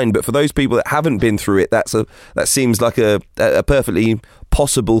 100% fine. But for those people that haven't been through it, that seems like a perfectly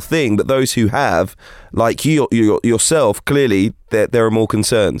possible thing. But those who have, like yourself, clearly there are more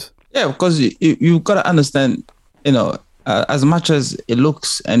concerns. Yeah, because you've got to understand, as much as it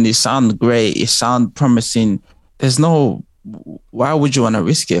looks and it sounds great, it sounds promising, why would you want to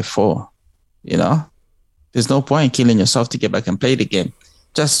risk it for? There's no point in killing yourself to get back and play the game.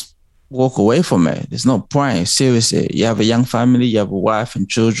 Just walk away from it. There's no point. Seriously, you have a young family, you have a wife and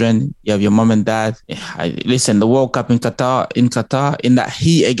children, you have your mom and dad. Listen, the World Cup in Qatar, in that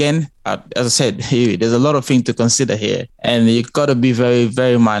heat again, as I said, there's a lot of things to consider here. And you've got to be very,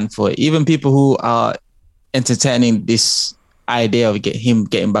 very mindful. Even people who are entertaining this idea of him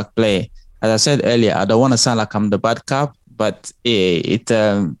getting back play. As I said earlier, I don't want to sound like I'm the bad cop, but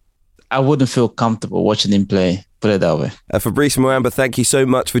I wouldn't feel comfortable watching him play. Put it that way. Fabrice Muamba, thank you so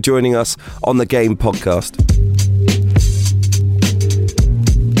much for joining us on the Game podcast.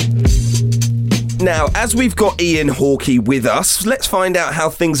 Now, as we've got Ian Hawkey with us, let's find out how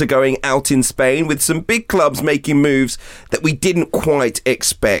things are going out in Spain, with some big clubs making moves that we didn't quite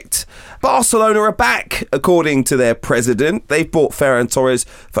expect. Barcelona are back, according to their president. They've bought Ferran Torres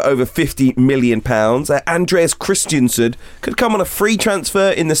for over £50 million. Andreas Christensen could come on a free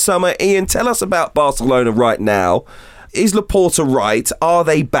transfer in the summer. Ian, tell us about Barcelona right now. Is Laporta right? Are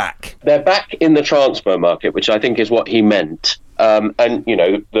they back? They're back in the transfer market, which I think is what he meant. And,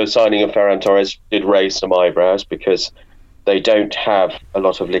 the signing of Ferran Torres did raise some eyebrows, because they don't have a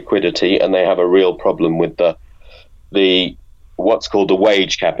lot of liquidity, and they have a real problem with the what's called the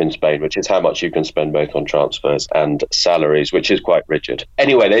wage cap in Spain, which is how much you can spend both on transfers and salaries, which is quite rigid.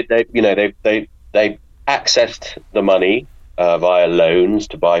 Anyway, they accessed the money via loans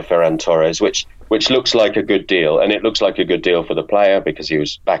to buy Ferran Torres, which looks like a good deal, and it looks like a good deal for the player, because he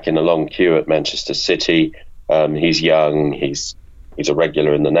was back in a long queue at Manchester City. He's young. He's a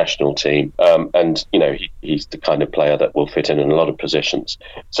regular in the national team, and he's the kind of player that will fit in a lot of positions.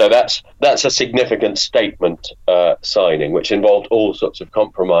 So that's a significant statement signing, which involved all sorts of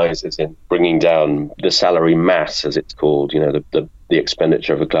compromises in bringing down the salary mass, as it's called. The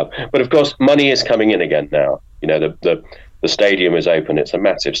expenditure of a club. But of course, money is coming in again now. The stadium is open. It's a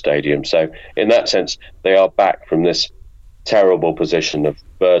massive stadium. So in that sense, they are back from this terrible position of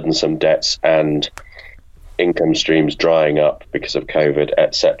burdensome debts and income streams drying up because of COVID,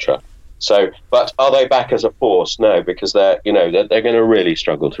 etc. So, but are they back as a force? No, because they're going to really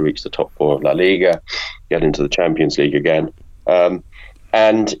struggle to reach the top four of La Liga, get into the Champions League again, and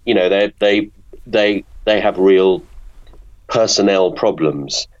they have real personnel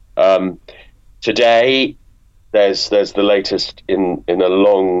problems. Today, there's the latest in a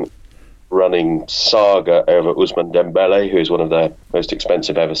long running saga over Ousmane Dembele, who's one of their most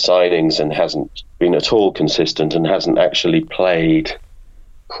expensive ever signings and hasn't been at all consistent and hasn't actually played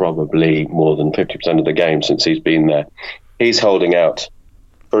probably more than 50% of the game since he's been there. He's holding out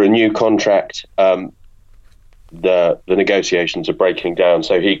for a new contract. The negotiations are breaking down,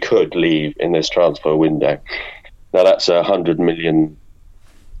 so he could leave in this transfer window. Now that's €100 million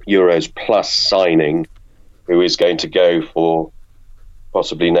plus signing, who is going to go for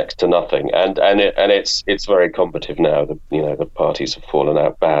possibly next to nothing, and it's very competitive now. The parties have fallen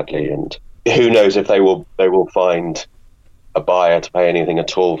out badly, and who knows if they will find a buyer to pay anything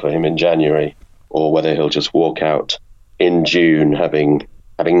at all for him in January, or whether he'll just walk out in June having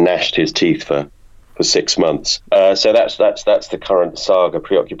gnashed his teeth for 6 months. So that's the current saga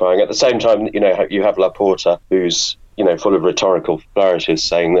preoccupying. At the same time, you have Laporta, who's full of rhetorical flourishes,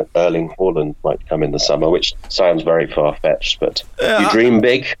 saying that Erling Haaland might come in the summer, which sounds very far-fetched, but you dream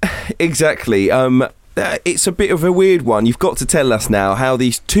big. Exactly. It's a bit of a weird one. You've got to tell us now how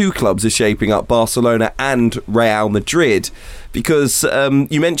these two clubs are shaping up, Barcelona and Real Madrid, because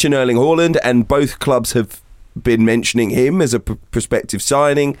you mentioned Erling Haaland, and both clubs have been mentioning him as a prospective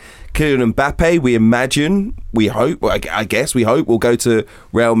signing. Kylian Mbappe, we hope, will go to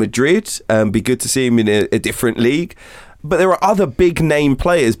Real Madrid. Be good to see him in a different league. But there are other big name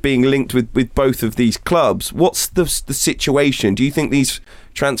players being linked with both of these clubs. What's the situation? Do you think these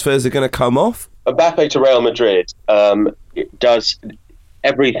transfers are going to come off? Mbappe to Real Madrid,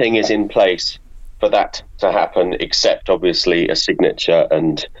 everything is in place for that to happen, except obviously a signature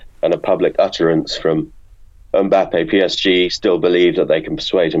and a public utterance from Mbappe. PSG still believe that they can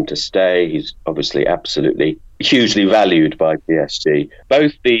persuade him to stay. He's obviously absolutely hugely valued by PSG.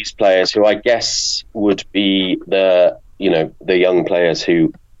 Both these players, who I guess would be the young players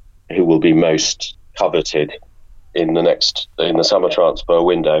who will be most coveted in the summer transfer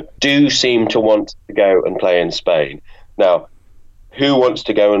window, do seem to want to go and play in Spain. Now, who wants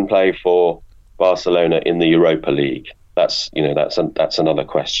to go and play for Barcelona in the Europa League? That's another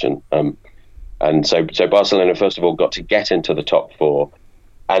question. And so Barcelona, first of all, got to get into the top four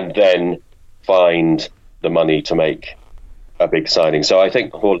and then find the money to make a big signing. So I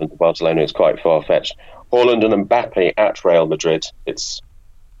think Haaland to Barcelona is quite far-fetched. Haaland and Mbappe at Real Madrid, it's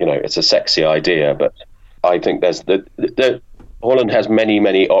a sexy idea, but I think there's Haaland has many,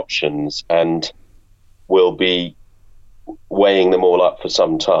 many options and will be weighing them all up for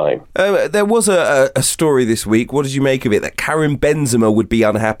some time. There was a story this week, what did you make of it, that Karim Benzema would be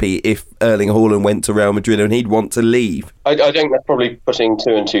unhappy if Erling Haaland went to Real Madrid and he'd want to leave? I think they're probably putting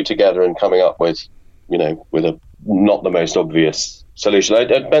two and two together and coming up with a not the most obvious solution.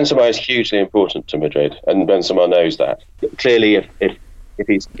 Benzema is hugely important to Madrid, and Benzema knows that. Clearly, if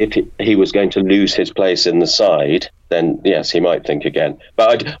he was going to lose his place in the side, then yes, he might think again. But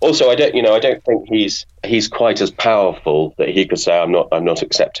I don't think he's quite as powerful that he could say I'm not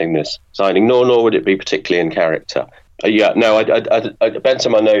accepting this signing. Nor would it be particularly in character.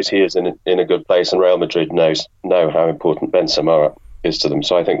 Benzema knows he is in a good place, and Real Madrid know how important Benzema is to them.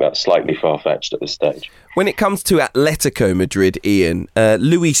 So I think that's slightly far-fetched at this stage. When it comes to Atletico Madrid, Ian,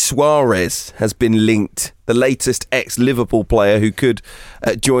 Luis Suarez has been linked, the latest ex-Liverpool player who could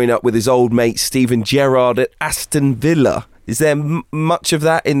join up with his old mate Steven Gerrard at Aston Villa. Is there much of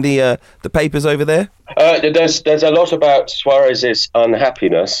that in the papers over there? There's a lot about Suarez's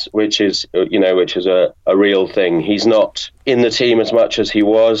unhappiness, which is a real thing. He's not in the team as much as he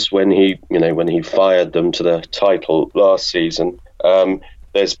was when he fired them to the title last season.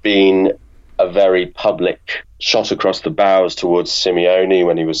 There's been a very public shot across the bows towards Simeone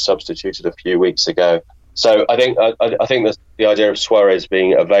when he was substituted a few weeks ago. So I think the idea of Suarez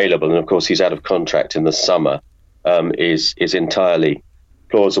being available, and of course he's out of contract in the summer, is entirely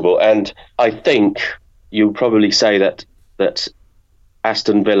plausible. And I think you'll probably say that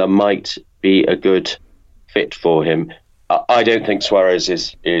Aston Villa might be a good fit for him. I don't think Suarez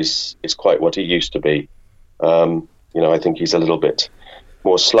is quite what he used to be. I think he's a little bit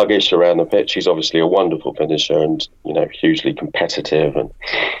more sluggish around the pitch. He's obviously a wonderful finisher and hugely competitive, and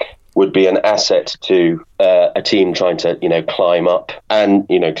would be an asset to a team trying to climb up. And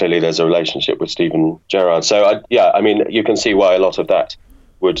clearly there's a relationship with Steven Gerrard. So you can see why a lot of that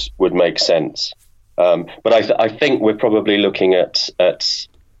would make sense. But I think we're probably looking at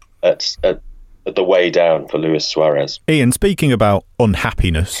the way down for Luis Suarez. Ian, speaking about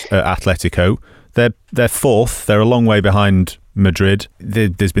unhappiness at Atletico, they're fourth. They're a long way behind Madrid.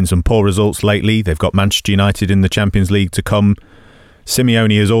 There's been some poor results lately. They've got Manchester United in the Champions League to come.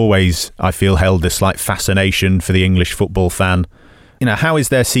 Simeone has always, I feel, held a slight fascination for the English football fan. How is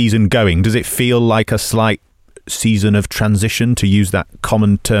their season going? Does it feel like a slight season of transition, to use that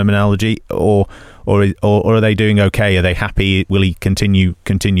common terminology, or are they doing okay? Are they happy? Will he continue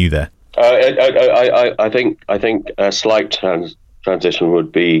there? I think a slight transition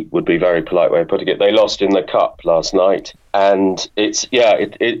would be very polite way of putting it. They lost in the cup last night, and it's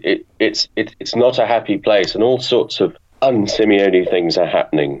not a happy place, and all sorts of un-Simeone things are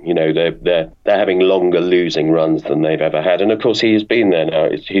happening. You know, they're having longer losing runs than they've ever had, and of course he has been there now.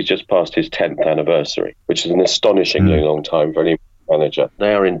 He's just passed his 10th anniversary, which is an astonishingly long time for any manager.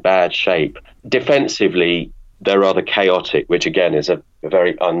 They are in bad shape defensively. They're rather chaotic, which again is a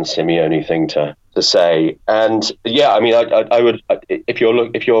very un-Simeone thing to say. And yeah, I mean, I would, if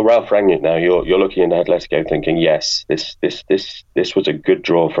you're Ralph Rangnick now, you're looking at Atletico thinking, yes, this was a good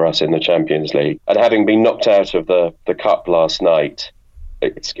draw for us in the Champions League. And having been knocked out of the cup last night,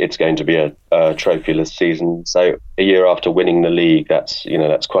 it's going to be a trophyless season. So a year after winning the league,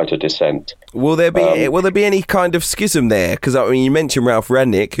 that's quite a descent. Will there be any kind of schism there? Because I mean, you mentioned Ralph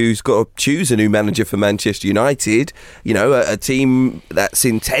Rangnick, who's got to choose a new manager for Manchester United. You know, a team that's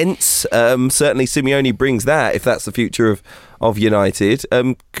intense. Certainly, Simeone brings that. If that's the future of United,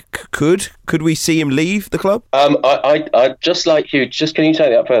 could we see him leave the club? I just like Hugh. Can you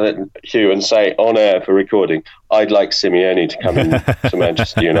take that further, Hugh, and say on air for recording? I'd like Simeone to come in to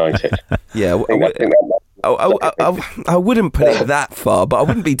Manchester United. Yeah, I wouldn't put it that far, but I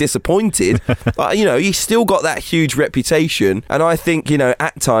wouldn't be disappointed. But, you know, he's still got that huge reputation, and I think, you know,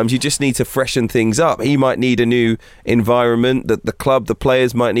 at times you just need to freshen things up. He might need a new environment. That the club, the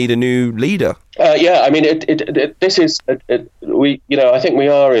players might need a new leader. Yeah, I mean, this is we. You know, I think we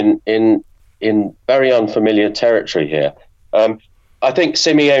are in very unfamiliar territory here. I think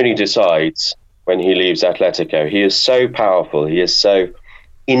Simeone decides when he leaves Atletico. He is so powerful. He is so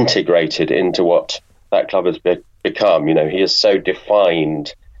integrated into what that club has become. You know, he has so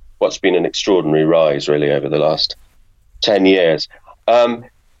defined what's been an extraordinary rise, really, over the last 10 years. And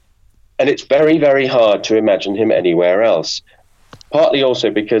it's very, very hard to imagine him anywhere else. Partly also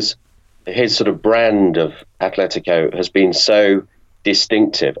because his sort of brand of Atletico has been so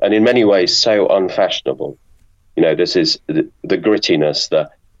distinctive and in many ways so unfashionable. You know, this is the grittiness, the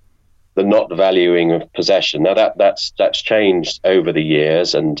not valuing of possession. Now that's changed over the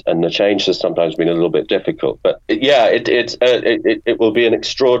years, and the change has sometimes been a little bit difficult. But yeah, it will be an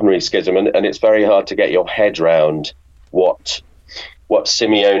extraordinary schism, and it's very hard to get your head round what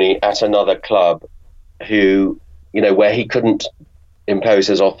Simeone at another club, who, you know, where he couldn't impose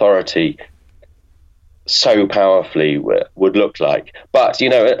his authority so powerfully, would look like. But, you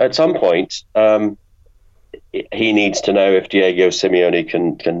know, at some point, he needs to know if Diego Simeone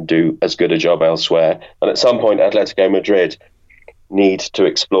can do as good a job elsewhere. And at some point, Atletico Madrid need to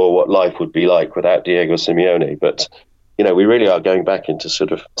explore what life would be like without Diego Simeone. But, you know, we really are going back into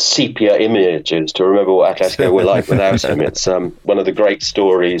sort of sepia images to remember what Atletico were like without him. It's one of the great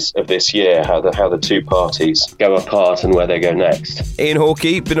stories of this year, how the two parties go apart and where they go next. Ian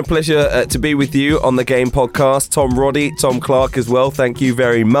Hawkey, been a pleasure to be with you on the Game Podcast. Tom Roddy, Tom Clark as well, thank you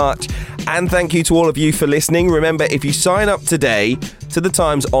very much. And thank you to all of you for listening. Remember, if you sign up today to The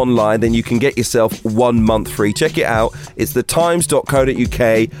Times Online, then you can get yourself 1 month free. Check it out. It's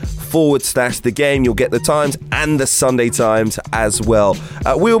thetimes.co.uk/the game. You'll get The Times and the Sunday Times as well.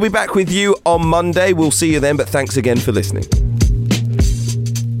 We'll be back with you on Monday. We'll see you then, but thanks again for listening.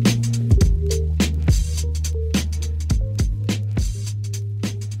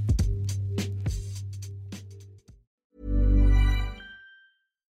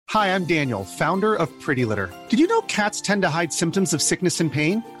 Hi, I'm Daniel, founder of Pretty Litter. Did you know cats tend to hide symptoms of sickness and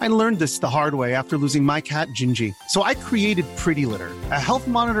pain? I learned this the hard way after losing my cat, Gingy. So I created Pretty Litter, a health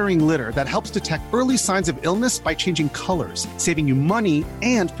monitoring litter that helps detect early signs of illness by changing colors, saving you money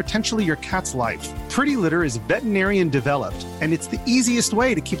and potentially your cat's life. Pretty Litter is veterinarian developed, and it's the easiest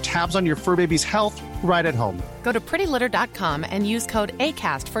way to keep tabs on your fur baby's health right at home. Go to prettylitter.com and use code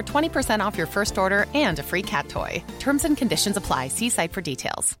ACAST for 20% off your first order and a free cat toy. Terms and conditions apply. See site for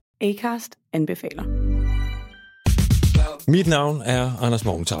details. Acast anbefaler. Mit navn er Anders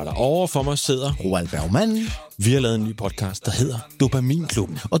Morgenthaler. Overfor mig sidder Roald Bergmann. Vi har lavet en ny podcast, der hedder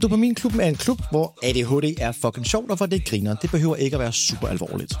Dopaminklubben. Og Dopaminklubben er en klub, hvor ADHD er fucking sjovt, og hvor det griner. Det behøver ikke at være super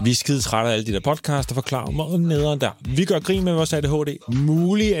alvorligt. Vi er skide trætte af alle de der podcaster, forklarer mig nederen der. Vi gør grin med vores ADHD.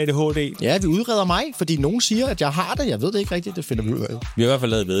 Mulig ADHD. Ja, vi udreder mig, fordi nogen siger, at jeg har det. Jeg ved det ikke rigtigt, det finder vi ud af. Vi har i hvert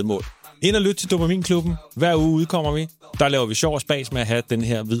fald lavet væddemål. Ind og lyt til Dopaminklubben. Hver uge udkommer vi. Der laver vi sjov og spas med at have den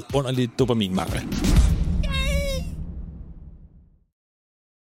her vidunderlige dopaminmangel.